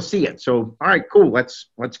and I want to see it. So, all right, cool.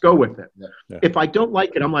 Let's go with it. Yeah. If I don't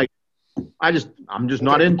like it, I'm like, I'm just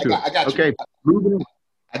not into it. I got okay. You.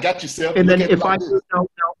 I got yourself. And then if if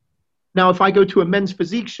I go to a men's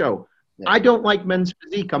physique show, I don't like men's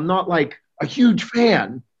physique. I'm not like a huge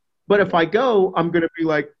fan. But if I go, I'm going to be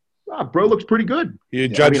like, bro looks pretty good. You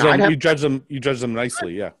judge them. You judge them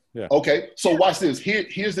nicely. Yeah. Okay. So watch this.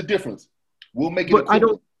 Here's the difference. We'll make it. But I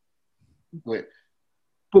don't. Go ahead.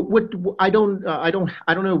 But I don't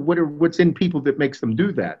know what's in people that makes them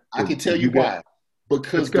do that. I can tell you why.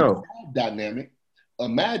 Because the crowd dynamic.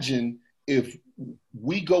 Imagine if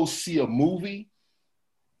we go see a movie,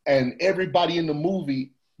 and everybody in the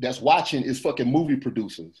movie that's watching is fucking movie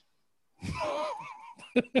producers.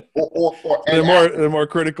 or they're more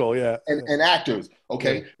critical, and actors,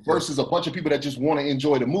 okay, versus a bunch of people that just want to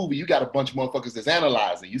enjoy the movie. You got a bunch of motherfuckers that's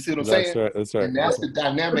analyzing. You see what I'm saying? That's right. And that's the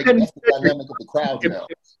dynamic. That's the dynamic of the crowd now.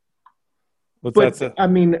 I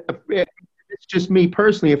mean, it's just me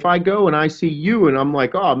personally. If I go and I see you and I'm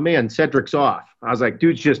like, oh man, Cedric's off. I was like,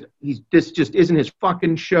 dude's this just isn't his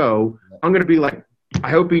fucking show. I'm gonna be like, I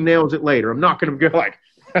hope he nails it later. I'm not gonna go like.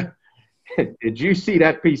 Did you see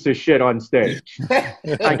that piece of shit on stage?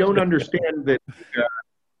 I don't understand that.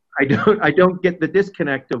 I don't get the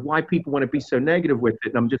disconnect of why people want to be so negative with it.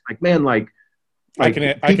 And I'm just like, man, like, I can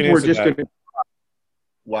answer just that. gonna,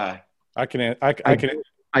 Why? I can. I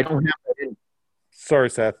don't have that in. Sorry,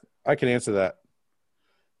 Seth. I can answer that.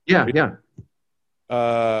 Yeah.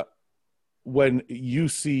 When you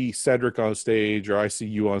see Cedric on stage, or I see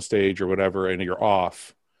you on stage, or whatever, and you're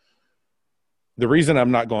off, the reason I'm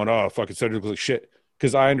not going, oh, fucking Cedric looks like shit,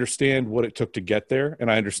 because I understand what it took to get there, and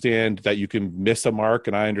I understand that you can miss a mark,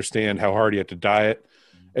 and I understand how hard you have to diet,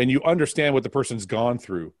 and you understand what the person's gone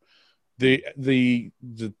through. The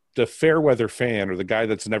fair weather fan, or the guy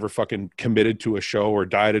that's never fucking committed to a show or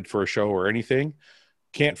dieted for a show or anything,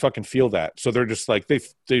 can't fucking feel that. So they're just like,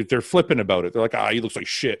 they're flipping about it. They're like, he looks like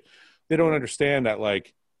shit. They don't understand that,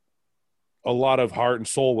 like, a lot of heart and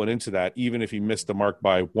soul went into that, even if he missed the mark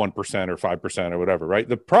by 1% or 5% or whatever, right?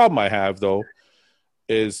 The problem I have, though,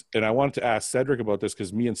 is, and I wanted to ask Cedric about this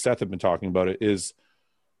because me and Seth have been talking about it, is,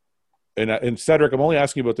 and Cedric, I'm only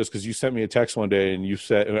asking about this because you sent me a text one day and you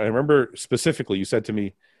said, and I remember specifically, you said to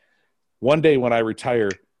me, one day when I retire,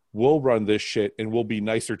 we'll run this shit and we'll be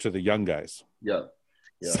nicer to the young guys. Yeah.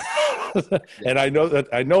 And I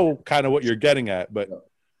know kind of what you're getting at, but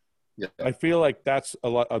yeah. I feel like that's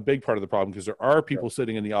a big part of the problem, because there are people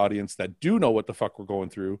sitting in the audience that do know what the fuck we're going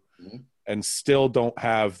through, and still don't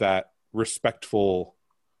have that respectful.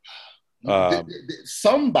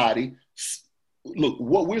 Somebody, look,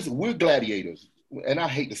 we're gladiators, and I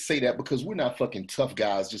hate to say that because we're not fucking tough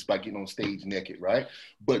guys just by getting on stage naked, right?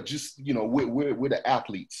 But just, you know, we're the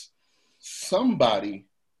athletes. Somebody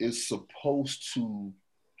is supposed to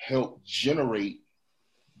help generate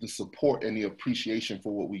the support and the appreciation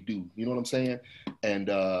for what we do. You know what I'm saying? And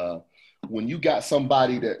when you got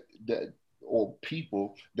somebody that or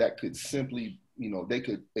people that could simply, you know, they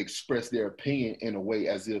could express their opinion in a way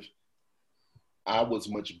as if I was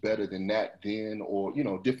much better than that then, or, you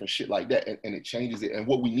know, different shit like that. And it changes it. And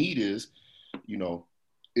what we need is, you know,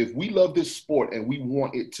 if we love this sport and we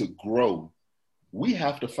want it to grow, we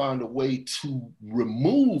have to find a way to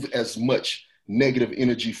remove as much negative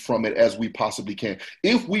energy from it as we possibly can,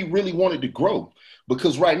 if we really wanted to grow.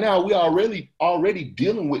 Because right now we are already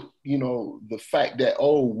dealing with, you know, the fact that,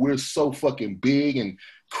 oh, we're so fucking big and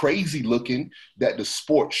crazy looking that the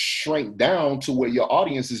sport shrank down to where your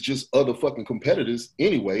audience is just other fucking competitors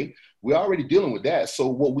anyway. We're already dealing with that. So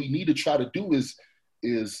what we need to try to do is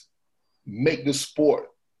make the sport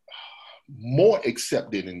more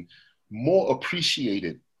accepted and more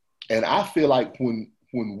appreciated. And I feel like when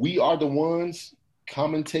we are the ones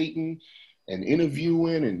commentating and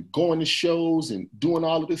interviewing and going to shows and doing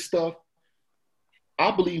all of this stuff,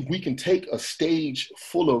 I believe we can take a stage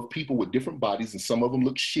full of people with different bodies, and some of them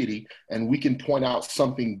look shitty, and we can point out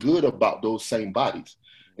something good about those same bodies.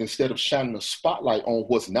 Instead of shining a spotlight on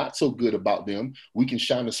what's not so good about them, we can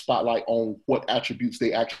shine a spotlight on what attributes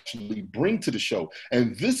they actually bring to the show.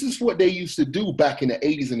 And this is what they used to do back in the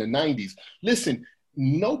 80s and the 90s. Listen,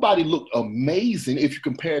 nobody looked amazing if you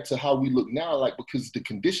compare it to how we look now, like, because the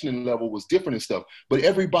conditioning level was different and stuff. But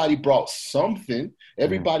everybody brought something.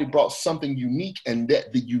 Everybody brought something unique, and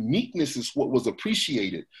that the uniqueness is what was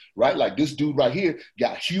appreciated, right? Like this dude right here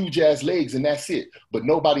got huge ass legs, and that's it. But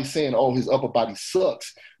nobody's saying, oh, his upper body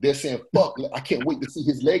sucks. They're saying, fuck, I can't wait to see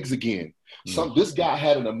his legs again. This guy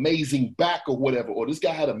had an amazing back or whatever, or this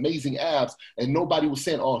guy had amazing abs, and nobody was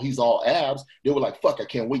saying, oh, he's all abs. They were like, fuck, I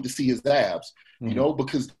can't wait to see his abs, you know,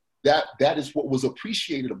 because that is what was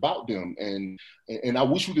appreciated about them. And I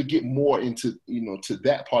wish we could get more into, you know, to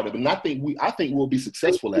that part of it. And I think we'll be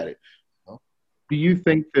successful at it. Do you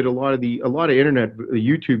think that a lot of internet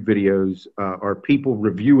YouTube videos are people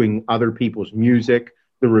reviewing other people's music,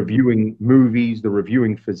 they're reviewing movies, they're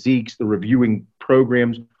reviewing physiques, they're reviewing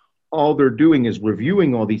programs? All they're doing is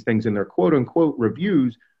reviewing all these things in their quote unquote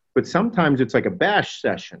reviews, but sometimes it's like a bash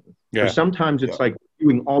session. Or sometimes it's like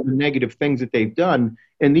doing all the negative things that they've done.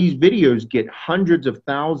 And these videos get hundreds of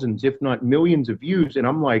thousands, if not millions of views. And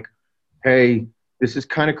I'm like, hey, this is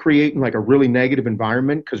kind of creating like a really negative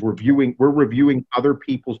environment, because we're reviewing other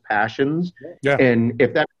people's passions. Yeah. And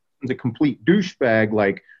if that is a complete douchebag,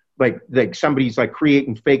 like somebody's like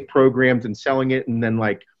creating fake programs and selling it, and then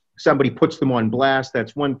like somebody puts them on blast,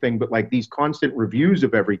 that's one thing. But like these constant reviews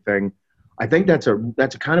of everything, I think that's a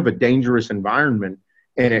kind of a dangerous environment,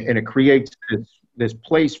 and it creates this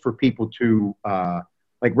place for people to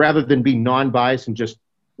like, rather than be non-biased and just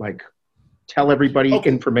like tell everybody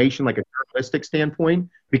information like a journalistic standpoint,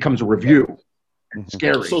 becomes a review. It's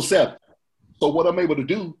scary. So Seth, what I'm able to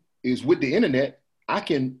do is with the internet, I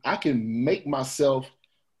can make myself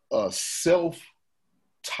a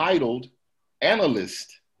self-titled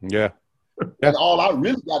analyst. Yeah. And all I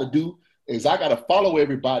really got to do is I got to follow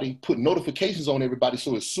everybody, put notifications on everybody.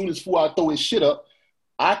 So as soon as I throw his shit up,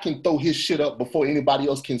 I can throw his shit up before anybody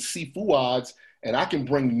else can see Fuad's, and I can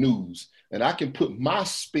bring news, and I can put my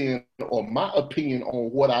spin or my opinion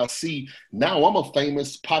on what I see. Now I'm a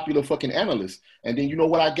famous, popular fucking analyst. And then you know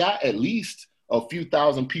what I got? At least a few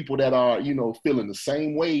thousand people that are, you know, feeling the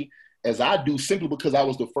same way as I do, simply because I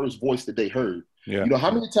was the first voice that they heard. Yeah. You know, how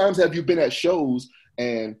many times have you been at shows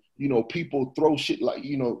and, you know, people throw shit like,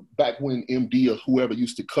 you know, back when MD or whoever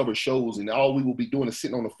used to cover shows, and all we will be doing is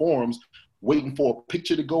sitting on the forums waiting for a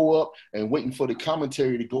picture to go up and waiting for the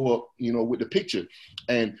commentary to go up, you know, with the picture.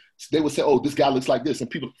 And they would say, oh, this guy looks like this. And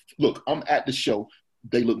people, look, I'm at the show.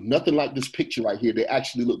 They look nothing like this picture right here. They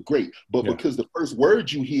actually look great. But because the first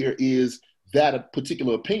word you hear is that a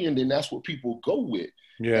particular opinion, then that's what people go with.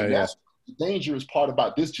 Yeah, and that's the dangerous part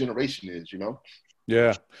about this generation is, you know?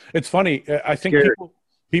 Yeah. It's funny. I think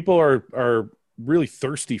people are really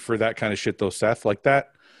thirsty for that kind of shit though, Seth. Like that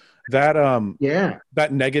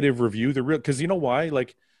negative review, the real, because you know why?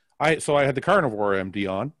 Like I had the Carnivore MD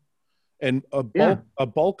on, and a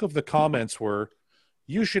bulk of the comments were,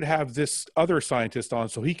 you should have this other scientist on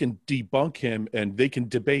so he can debunk him and they can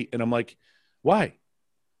debate. And I'm like, why?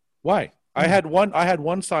 I had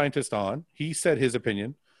one scientist on, he said his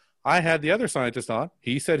opinion. I had the other scientist on,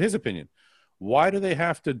 he said his opinion. Why do they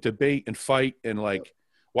have to debate and fight? And like,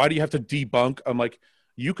 why do you have to debunk? I'm like,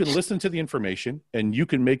 you can listen to the information and you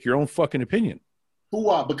can make your own fucking opinion.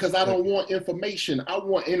 Because I don't want information. I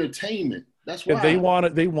want entertainment. That's why. And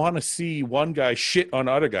they want to see one guy shit on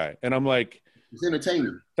other guy. And I'm like, it's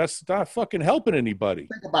entertainment. That's not fucking helping anybody.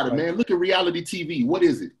 Think about it, man. Look at reality TV. What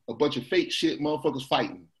is it? A bunch of fake shit motherfuckers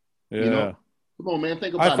fighting. Yeah. You know? Come on, man.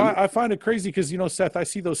 Think about it. I find it crazy because, you know, Seth, I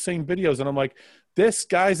see those same videos and I'm like, this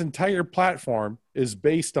guy's entire platform is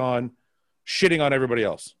based on shitting on everybody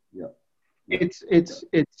else. Yeah. It's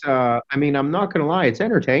I mean, I'm not going to lie. It's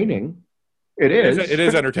entertaining. It is. It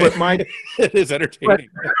is entertaining. It is entertaining.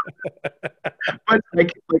 But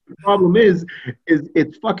like the problem is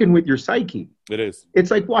it's fucking with your psyche. It is. It's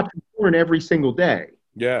like watching porn every single day.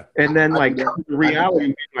 Yeah. And then like the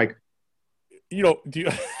reality, like, you know, do you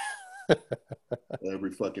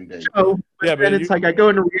every fucking day. So, yeah, but it's like I go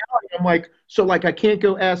into reality. I'm like, so like I can't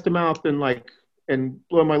go ass to mouth and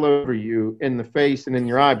blow my load over you in the face and in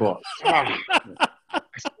your eyeball. Why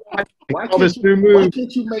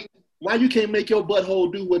you can't make your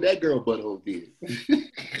butthole do what that girl butthole did?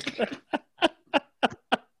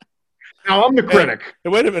 Now I'm the critic. Hey,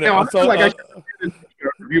 wait a minute. Now, I feel like I should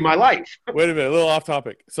review my life. Wait a minute, a little off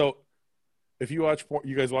topic. So, if you watch porn,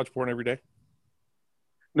 you guys watch porn every day?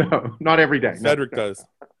 No, not every day. Cedric does.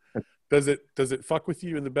 Does it fuck with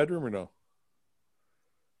you in the bedroom or no?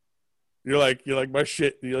 You're like my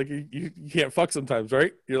shit. You're like you can't fuck sometimes,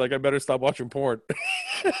 right? You're like, I better stop watching porn.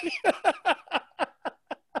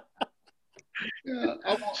 Yeah,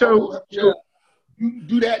 so do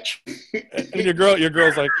that. And your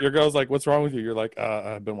girl's like, what's wrong with you? You're like,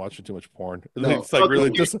 I've been watching too much porn. No, it's like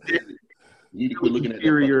really just. You need to quit looking at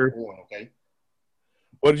that porn, okay?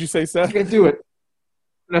 What did you say, Seth? I can't do it.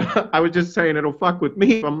 No, I was just saying it'll fuck with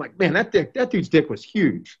me. I'm like, man, that dude's dick was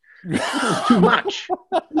huge. That was too much. Too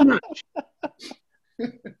much.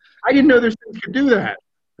 I didn't know there's things could do that.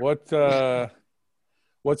 What's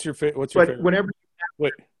your favorite?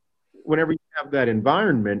 Whenever you have that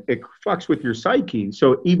environment, it fucks with your psyche.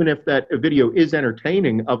 So even if that video is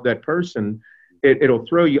entertaining of that person, it'll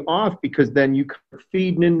throw you off because then you start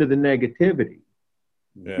feeding into the negativity.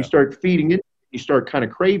 Yeah. You start feeding it. You start kind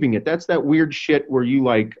of craving it. That's that weird shit where you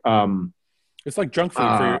like. It's like junk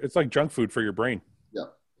food. It's like junk food for your brain.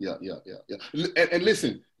 Yeah. And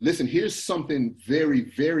listen. Here's something very,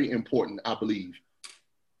 very important. I believe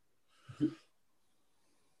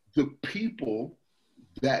the people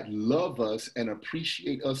that love us and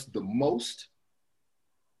appreciate us the most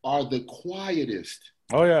are the quietest.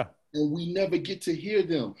 Oh yeah. And we never get to hear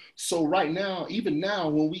them. So right now, even now,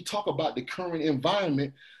 when we talk about the current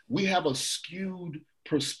environment, we have a skewed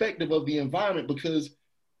perspective of the environment because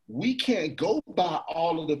we can't go by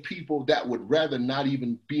all of the people that would rather not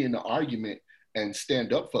even be in the argument and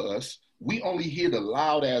stand up for us. We only hear the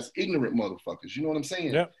loud ass ignorant motherfuckers. You know what I'm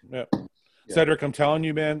saying? Yeah. Cedric, I'm telling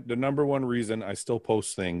you, man, the number one reason I still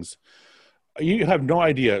post things, you have no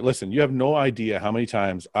idea. Listen, you have no idea how many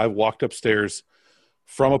times I've walked upstairs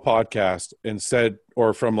from a podcast and said,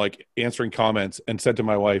 or from like answering comments and said to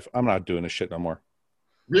my wife, I'm not doing this shit no more.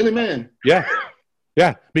 Really, man? Yeah.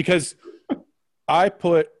 Because I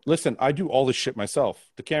do all this shit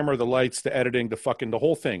myself. The camera, the lights, the editing, the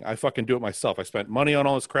whole thing. I fucking do it myself. I spent money on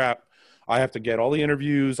all this crap. I have to get all the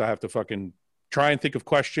interviews. I have to fucking try and think of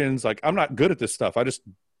questions. Like, I'm not good at this stuff. I just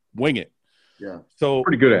wing it. Yeah. So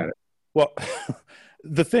pretty good at it. Well,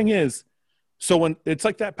 the thing is, So when it's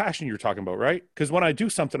like that passion you're talking about, right? Because when I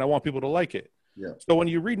do something, I want people to like it. Yeah. So when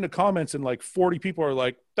you read in the comments and like 40 people are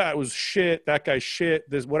like, that was shit, that guy's shit,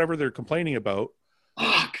 this whatever they're complaining about,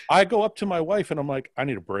 Fuck. I go up to my wife and I'm like, I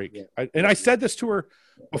need a break. Yeah. And I said this to her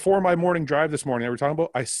before my morning drive this morning. I were talking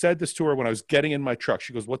about. I said this to her when I was getting in my truck.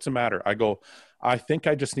 She goes, "What's the matter?" I go, "I think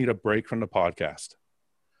I just need a break from the podcast."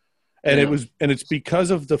 And it's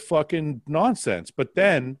because of the fucking nonsense. But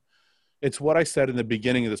then it's what I said in the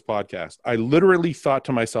beginning of this podcast. I literally thought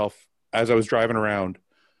to myself as I was driving around,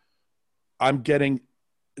 I'm getting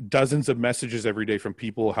dozens of messages every day from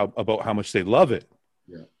people about how much they love it.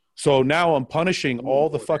 Yeah. So now I'm punishing all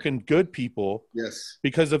the fucking good people Yes.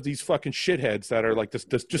 because of these fucking shitheads that are like this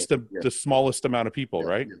just the smallest amount of people,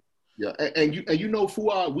 right? Yeah. And you know,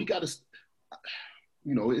 Fuad, we got to,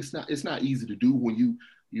 you know, it's not easy to do when you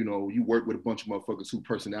work with a bunch of motherfuckers whose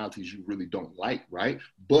personalities you really don't like, right?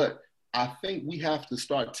 But I think we have to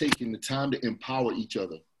start taking the time to empower each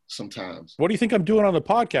other sometimes. What do you think I'm doing on the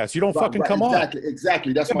podcast? You don't fucking come on.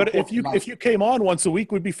 Exactly. That's my but point. if you came on once a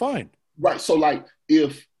week, we'd be fine. Right. So like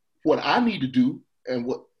if what I need to do and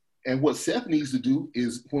what Seth needs to do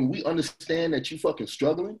is when we understand that you fucking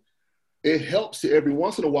struggling, it helps to every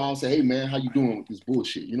once in a while say, hey man, how you doing with this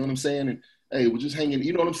bullshit? You know what I'm saying? And hey, we're just hanging,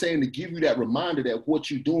 you know what I'm saying? To give you that reminder that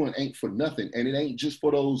what you're doing ain't for nothing. And it ain't just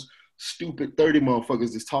for those stupid 30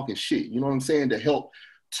 motherfuckers that's talking shit. You know what I'm saying? To help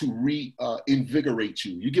to invigorate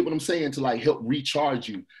you. You get what I'm saying? To like help recharge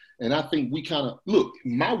you. And I think we kind of, look,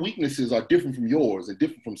 my weaknesses are different from yours and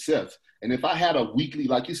different from Seth's. And if I had a weekly,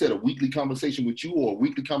 like you said, a weekly conversation with you or a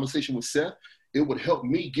weekly conversation with Seth, it would help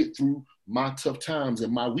me get through my tough times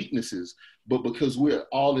and my weaknesses. But because we're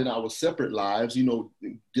all in our separate lives, you know,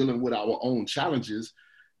 dealing with our own challenges,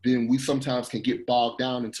 then we sometimes can get bogged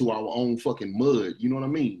down into our own fucking mud. You know what I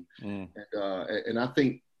mean? Mm. And I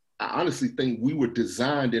honestly think we were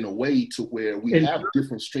designed in a way to where we have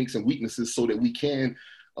different strengths and weaknesses so that we can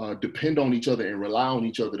depend on each other and rely on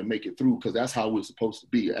each other to make it through, because that's how we're supposed to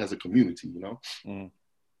be as a community, you know? Mm.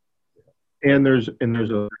 And there's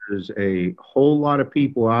a whole lot of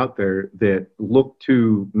people out there that look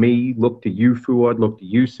to me, look to you, Fuad, look to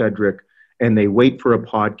you, Cedric, and they wait for a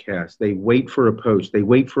podcast. They wait for a post. They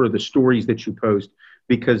wait for the stories that you post,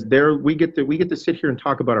 because we get to sit here and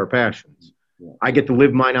talk about our passions. Yeah. I get to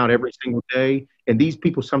live mine out every single day. And these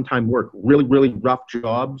people sometimes work really, really rough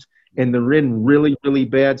jobs, and they're in really, really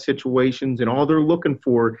bad situations. And all they're looking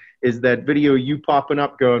for is that video you popping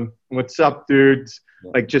up going, "What's up, dudes?"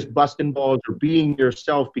 Yeah. Like just busting balls or being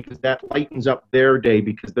yourself, because that lightens up their day,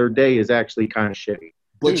 because their day is actually kind of shitty.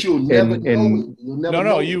 But dude, you'll never know.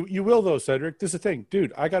 No, you will though, Cedric. This is the thing.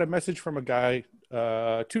 Dude, I got a message from a guy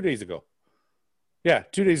 2 days ago. Yeah,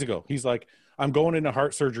 2 days ago. He's like, "I'm going into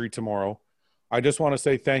heart surgery tomorrow. I just want to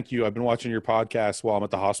say thank you. I've been watching your podcast while I'm at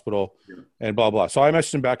the hospital," and blah, blah. So I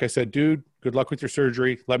messaged him back. I said, "Dude, good luck with your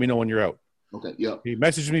surgery. Let me know when you're out." Okay, yeah. He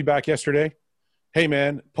messaged me back yesterday. "Hey,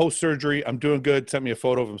 man, post-surgery, I'm doing good." Sent me a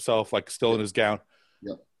photo of himself, like still in his gown.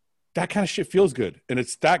 Yeah. That kind of shit feels good. And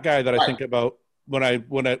it's that guy that I think about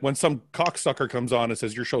when some cocksucker comes on and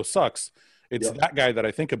says, "Your show sucks." It's that guy that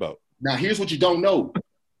I think about. Now, here's what you don't know.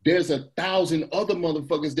 There's 1,000 other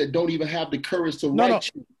motherfuckers that don't even have the courage to write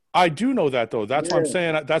you. I do know that though. That's what I'm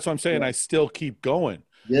saying. That's what I'm saying. I still keep going.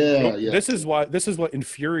 Yeah, This is what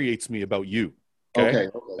infuriates me about you. Okay.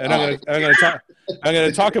 And I'm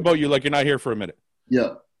gonna talk about you like you're not here for a minute.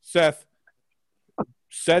 Yeah. Seth,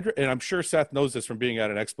 Cedric, and I'm sure Seth knows this from being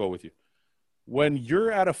at an expo with you. When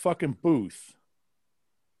you're at a fucking booth,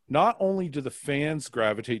 not only do the fans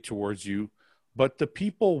gravitate towards you, but the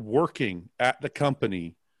people working at the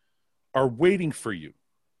company are waiting for you.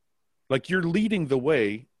 Like you're leading the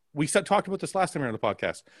way. We talked about this last time on the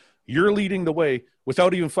podcast. You're leading the way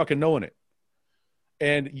without even fucking knowing it.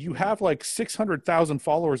 And you have like 600,000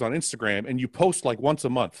 followers on Instagram and you post like once a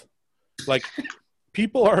month. Like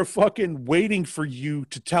people are fucking waiting for you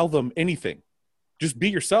to tell them anything. Just be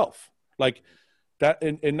yourself. Like that.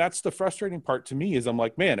 And that's the frustrating part to me is I'm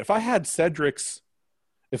like, man, if I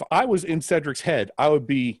was in Cedric's head, I would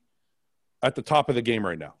be at the top of the game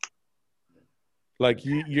right now. Like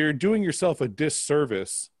you're doing yourself a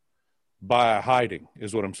disservice by hiding,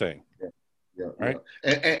 is what I'm saying. Yeah. Right.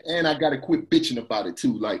 Yeah. And I gotta quit bitching about it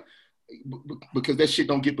too, like because that shit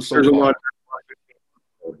don't get me so far.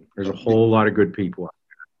 There's a whole lot of good people out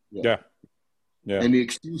there. Yeah. And the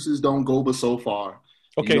excuses don't go but so far.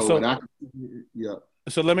 Okay,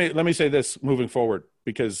 So let me say this moving forward,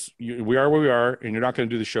 because we are where we are, and you're not going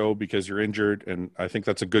to do the show because you're injured, and I think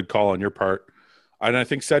that's a good call on your part. And I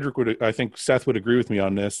think Seth would agree with me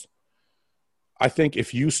on this. I think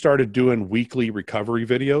if you started doing weekly recovery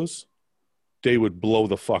videos, they would blow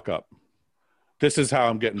the fuck up. this is how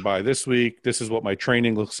I'm getting by this week. This is what my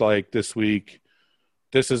training looks like this week.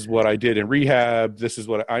 This is what I did in rehab. This is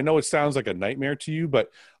what I know. It sounds like a nightmare to you,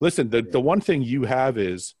 but listen, the one thing you have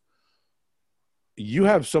is you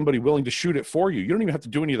have somebody willing to shoot it for you. You don't even have to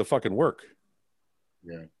do any of the fucking work.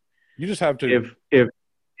 Yeah. You just have to. If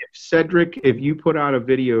Cedric, if you put out a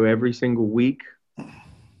video every single week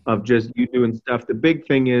of just you doing stuff, the big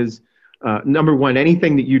thing is, number one,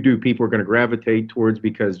 anything that you do, people are going to gravitate towards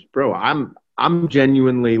because, bro, I'm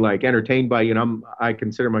genuinely like entertained by you, and I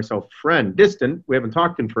consider myself friend, distant. We haven't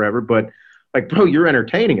talked in forever, but like, bro, you're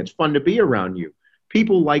entertaining. It's fun to be around you.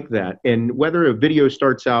 People like that. And whether a video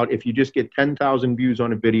starts out, if you just get 10,000 views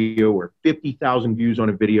on a video or 50,000 views on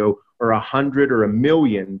a video or 100 or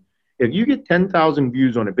 1,000,000, if you get 10,000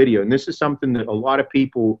 views on a video, and this is something that a lot of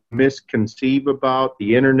people misconceive about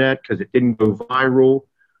the internet because it didn't go viral.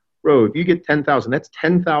 Bro, if you get 10,000, that's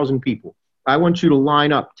 10,000 people. I want you to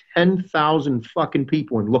line up 10,000 fucking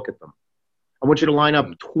people and look at them. I want you to line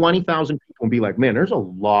up 20,000 people and be like, man, there's a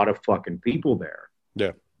lot of fucking people there.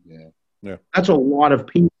 Yeah. Yeah. Yeah. That's a lot of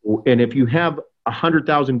people. And if you have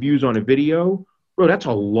 100,000 views on a video, bro, that's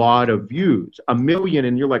a lot of views. 1,000,000,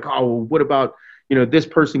 and you're like, oh, well, what about, this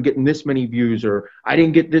person getting this many views, or I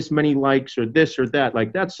didn't get this many likes, or this or that.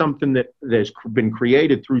 Like, that's something that's been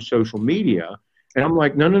created through social media. And I'm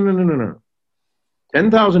like, no.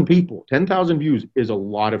 10,000 people, 10,000 views is a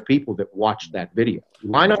lot of people that watched that video.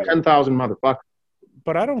 Line up 10,000 motherfuckers.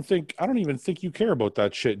 But I don't even think you care about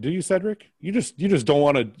that shit, do you, Cedric? You just don't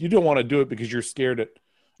want to do it because you're scared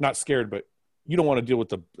not scared, but you don't want to deal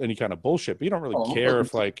with any kind of bullshit. But you don't really care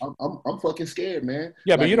if like I'm fucking scared, man.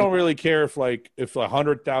 Yeah, but you don't really care if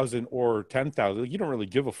 100,000 or 10,000. You don't really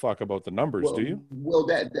give a fuck about the numbers, do you? Well,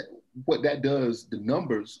 what that does, the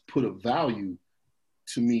numbers put a value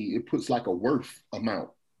to me. It puts like a worth amount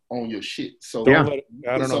on your shit. So don't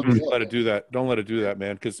let it do that. Don't let it do that,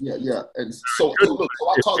 man. Because yeah. And so look,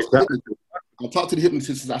 I talked to the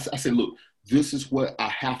hypnotist. I said, look, this is what I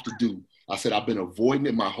have to do. I said, I've been avoiding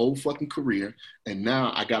it my whole fucking career, and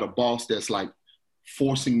now I got a boss that's like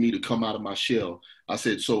forcing me to come out of my shell. I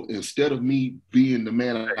said, so instead of me being the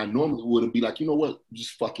man I normally would and be like, you know what,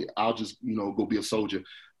 just fuck it, I'll just go be a soldier.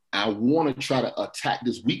 I want to try to attack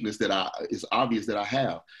this weakness that is obvious that I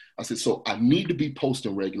have. I said, so I need to be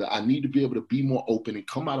posting regular. I need to be able to be more open and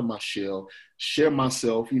come out of my shell, share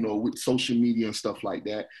myself, with social media and stuff like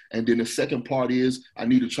that. And then the second part is I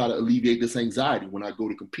need to try to alleviate this anxiety when I go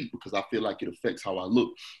to compete because I feel like it affects how I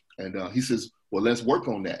look. And he says, well, let's work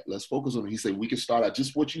on that. Let's focus on it. He said, we can start out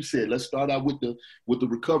just what you said. Let's start out with the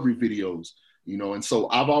recovery videos. And so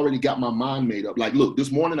I've already got my mind made up. Like, look,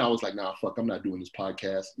 this morning I was like, nah, fuck, I'm not doing this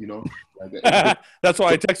podcast, That's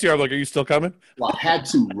why I text you. I'm like, are you still coming? Well, I had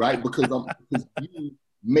to, right? Because you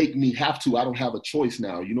make me have to. I don't have a choice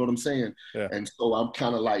now. You know what I'm saying? Yeah. And so I'm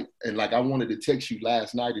kind of like, I wanted to text you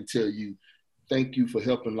last night and tell you, thank you for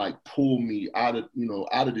helping pull me out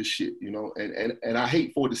of this shit, and I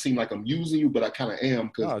hate for it to seem like I'm using you, but I kind of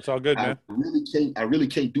am because it's all good, man. I really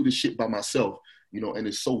can't do this shit by myself, and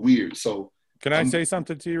it's so weird. So can I say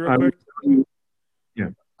something to you real quick? Yeah.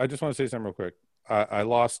 I just want to say something real quick. I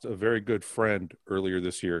lost a very good friend earlier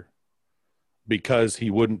this year because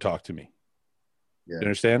he wouldn't talk to me. Yeah. You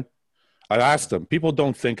understand? I asked him. People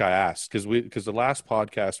don't think I asked because the last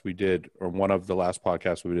podcast we did, or one of the last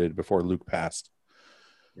podcasts we did before Luke passed,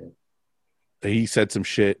 he said some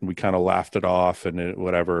shit and we kind of laughed it off and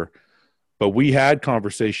whatever. But we had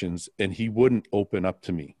conversations and he wouldn't open up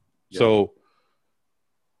to me. Yeah. So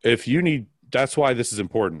if you need, that's why this is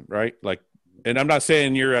important, right? And I'm not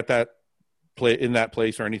saying you're at that in that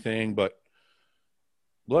place or anything, but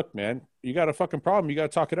look, man, you got a fucking problem. You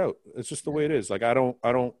got to talk it out. It's just the way it is.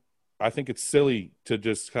 I think it's silly to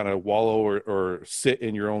just kind of wallow or sit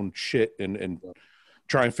in your own shit and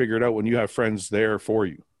try and figure it out when you have friends there for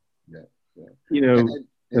you. Yeah.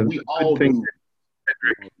 And we all think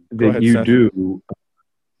that you Seth. Do.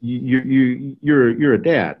 You're a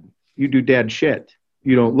dad. You do dad shit.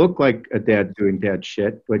 You don't look like a dad doing dad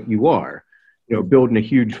shit, but you are. Building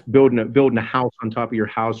a house on top of your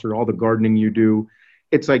house, or all the gardening you do.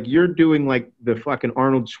 It's like you're doing like the fucking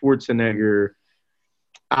Arnold Schwarzenegger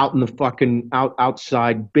out in the fucking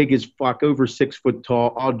outside, big as fuck, over 6 foot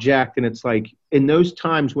tall, all jacked. And it's like in those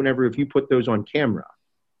times, if you put those on camera,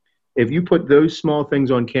 if you put those small things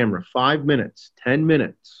on camera, 5 minutes, 10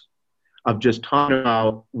 minutes of just talking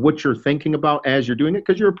about what you're thinking about as you're doing it,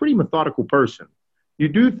 because you're a pretty methodical person. You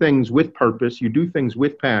do things with purpose. You do things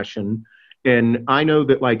with passion. And I know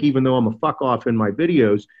that, even though I'm a fuck off in my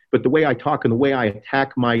videos, but the way I talk and the way I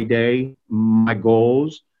attack my day, my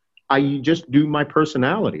goals, I just do my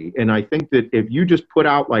personality. And I think that if you just put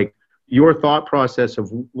out, your thought process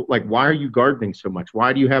of like, why are you gardening so much?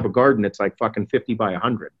 Why do you have a garden that's like fucking 50 by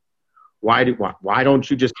 100? Why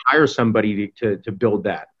don't you just hire somebody to build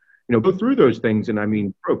that? You know, go through those things. And I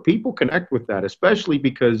mean, bro, people connect with that, especially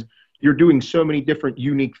because you're doing so many different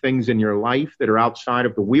unique things in your life that are outside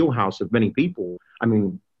of the wheelhouse of many people. I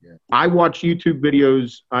mean, I watch YouTube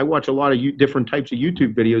videos. I watch a lot of different types of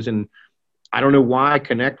YouTube videos, and I don't know why I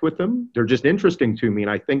connect with them. They're just interesting to me.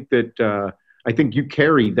 And I think that, I think you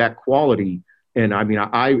carry that quality. And I mean,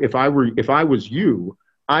 if I was you,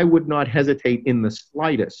 I would not hesitate in the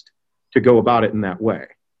slightest to go about it in that way.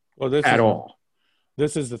 Well, this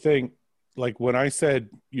is the thing. Like when I said,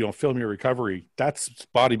 you know, film your recovery, that's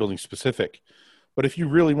bodybuilding specific. But if you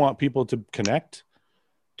really want people to connect,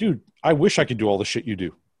 dude, I wish I could do all the shit you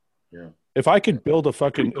do. Yeah. If I could build a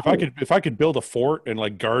fucking, if I could build a fort and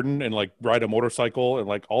like garden and like ride a motorcycle and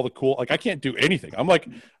like all the cool, like I can't do anything. I'm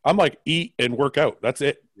like eat and work out. That's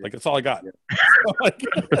it. Like that's all I got. Yeah.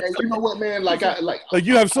 And you know what, man? Like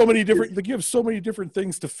you have so many different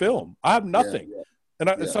things to film. I have nothing,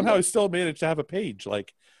 and somehow I still managed to have a page.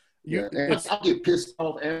 Like and I get pissed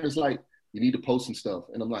off, and it's like you need to post some stuff,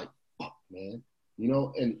 and I'm like, fuck, man, you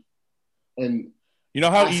know, and. You know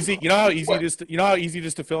how easy it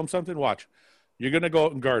is to film something? Watch. You're going to go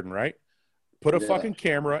out and garden, right? Put a fucking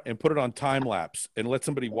camera and put it on time lapse and let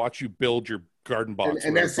somebody watch you build your garden box.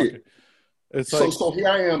 And that's it. It's so here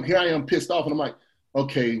I am pissed off, and I'm like,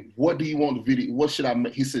 okay, what do you want the video? What should I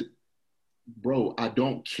make? He said, bro, I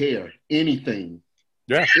don't care anything.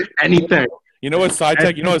 Yeah. Anything. You know what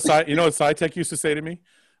SciTech, you know what SciTech used to say to me?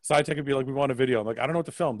 SciTech would be like, we want a video. I'm like, I don't know what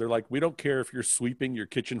to film. They're like, we don't care if you're sweeping your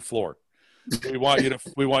kitchen floor. We want you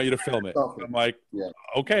to film it. I'm like,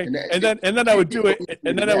 okay. And then I would do it,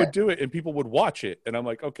 and people would watch it, and I'm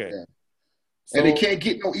like, okay. Yeah. So, and it can't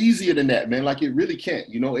get no easier than that, man. Like it really can't,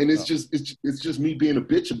 you know. And it's just me being a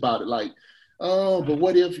bitch about it. Like, oh, but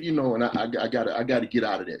what if, you know? And I gotta get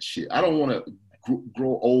out of that shit. I don't want to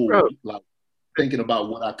grow old like thinking about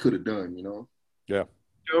what I could have done, you know. Yeah.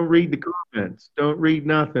 Don't read the comments. Don't read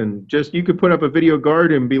nothing. Just you could put up a video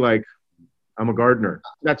garden and be like, I'm a gardener.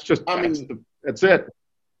 That's just, that's it.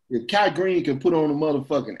 If Kai Green can put on a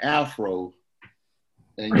motherfucking afro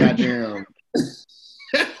and goddamn.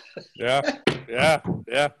 yeah.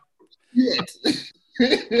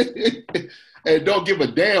 And don't give a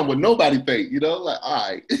damn what nobody think, you know? Like, all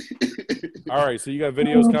right. All right, so you got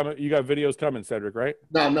videos coming. You got videos coming, Cedric, right?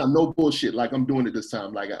 No bullshit. Like I'm doing it this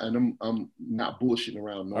time. Like I'm not bullshitting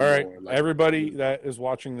around no more. All right, like, everybody that is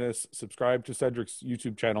watching this, subscribe to Cedric's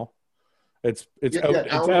YouTube channel. It's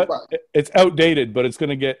outdated, but it's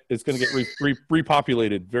gonna get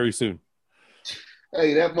repopulated very soon.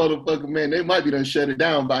 Hey, that motherfucker, man, they might be done shut it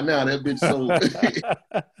down by now. That bitch so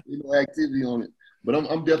activity on it. But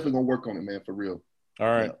I'm definitely gonna work on it, man, for real. All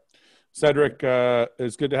right. Cedric,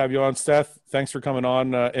 it's good to have you on. Seth, thanks for coming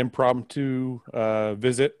on. Impromptu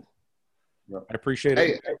visit. I appreciate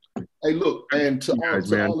it. Hey, look, and to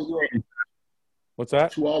all of your, what's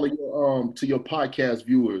that? To all of your to your podcast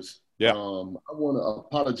viewers. Yeah. I want to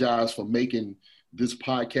apologize for making this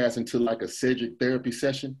podcast into like a Cedric therapy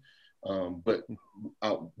session. But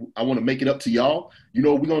I want to make it up to y'all. You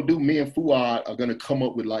know what we're gonna do? Me and Fuad are gonna come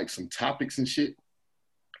up with like some topics and shit.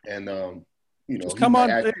 And you know, just come on.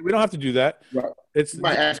 We don't have to do that. Right. He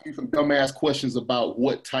might ask you some dumbass questions about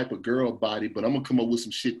what type of girl body, but I'm gonna come up with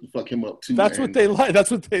some shit to fuck him up too. That's what they like. That's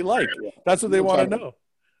what they like. Yeah. That's what they want to know.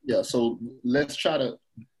 Yeah. So let's try to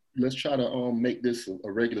make this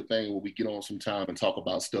a regular thing where we get on some time and talk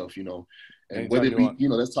about stuff, you know. And whether it be, you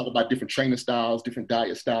know, let's talk about different training styles, different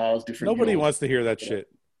diet styles, different. Nobody wants to hear that shit.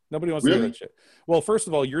 Nobody wants to hear that shit. Well, first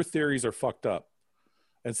of all, your theories are fucked up,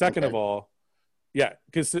 and second of all. Yeah,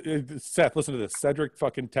 because Seth, listen to this. Cedric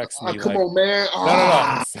fucking texts me. Come on, man.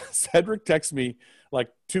 No. Cedric texts me like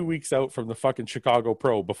 2 weeks out from the fucking Chicago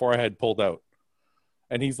Pro before I had pulled out.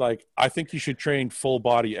 And he's like, I think you should train full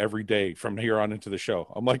body every day from here on into the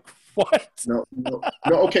show. I'm like, what? No.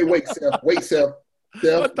 Okay, wait, Seth. Wait a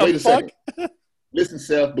second. Listen,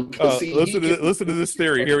 Seth, because listen to this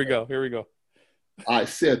theory. Here we go. All right,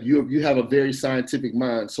 Seth, you have a very scientific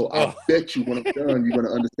mind, so I bet you when I'm done, you're going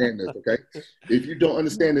to understand this, okay? If you don't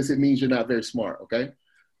understand this, it means you're not very smart, okay?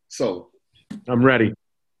 So. I'm ready.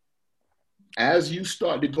 As you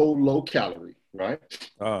start to go low calorie, right?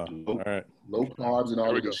 All right. Low carbs and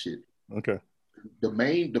all of this shit. Okay. The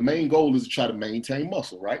main goal is to try to maintain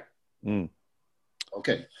muscle, right?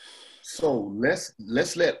 Okay. So let's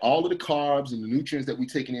let all of the carbs and the nutrients that we're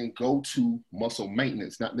taking in go to muscle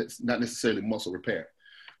maintenance, not necessarily muscle repair.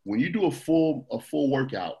 When you do a full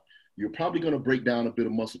workout, you're probably going to break down a bit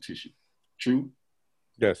of muscle tissue. True?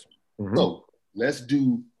 Yes. So let's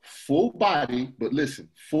do full body, but listen,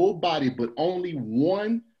 full body, but only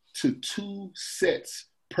 1 to 2 sets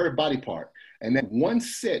per body part. And that 1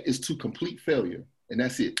 set is to complete failure. And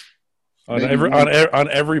that's it. On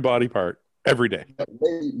every body part, every day.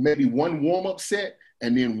 Maybe 1 warm-up set,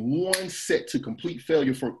 and then 1 set to complete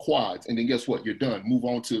failure for quads. And then guess what? You're done. Move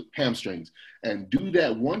on to hamstrings. And do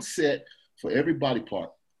that 1 set for every body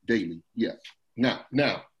part daily. Yeah. Now,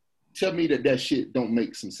 tell me that shit don't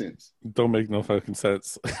make some sense. Don't make no fucking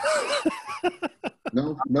sense.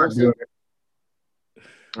 No.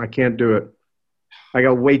 I can't do it. I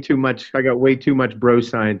got way too much bro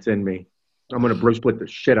science in me. I'm gonna bro split the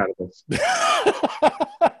shit out of this.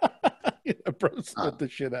 Yeah, bro split the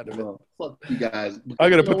shit out of it. Fuck you guys. I'm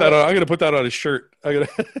gonna put that on a shirt.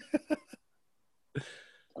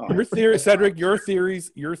 Your theory, Cedric, your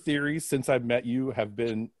theories since I've met you have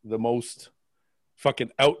been the most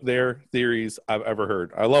fucking out there theories I've ever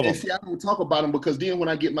heard. I love them. See, I don't talk about them because then when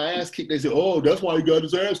I get my ass kicked, they say, "Oh, that's why he got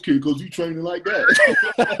his ass kicked because he training like that."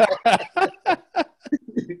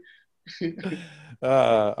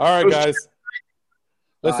 All right, guys.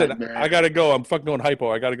 Listen, all right, I gotta go. I'm fucking going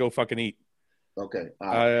hypo. I gotta go fucking eat. Okay.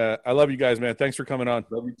 I love you guys, man. Thanks for coming on.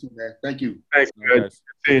 Love you too, man. Thank you. Thanks, All right,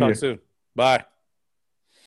 guys. talk soon. Bye.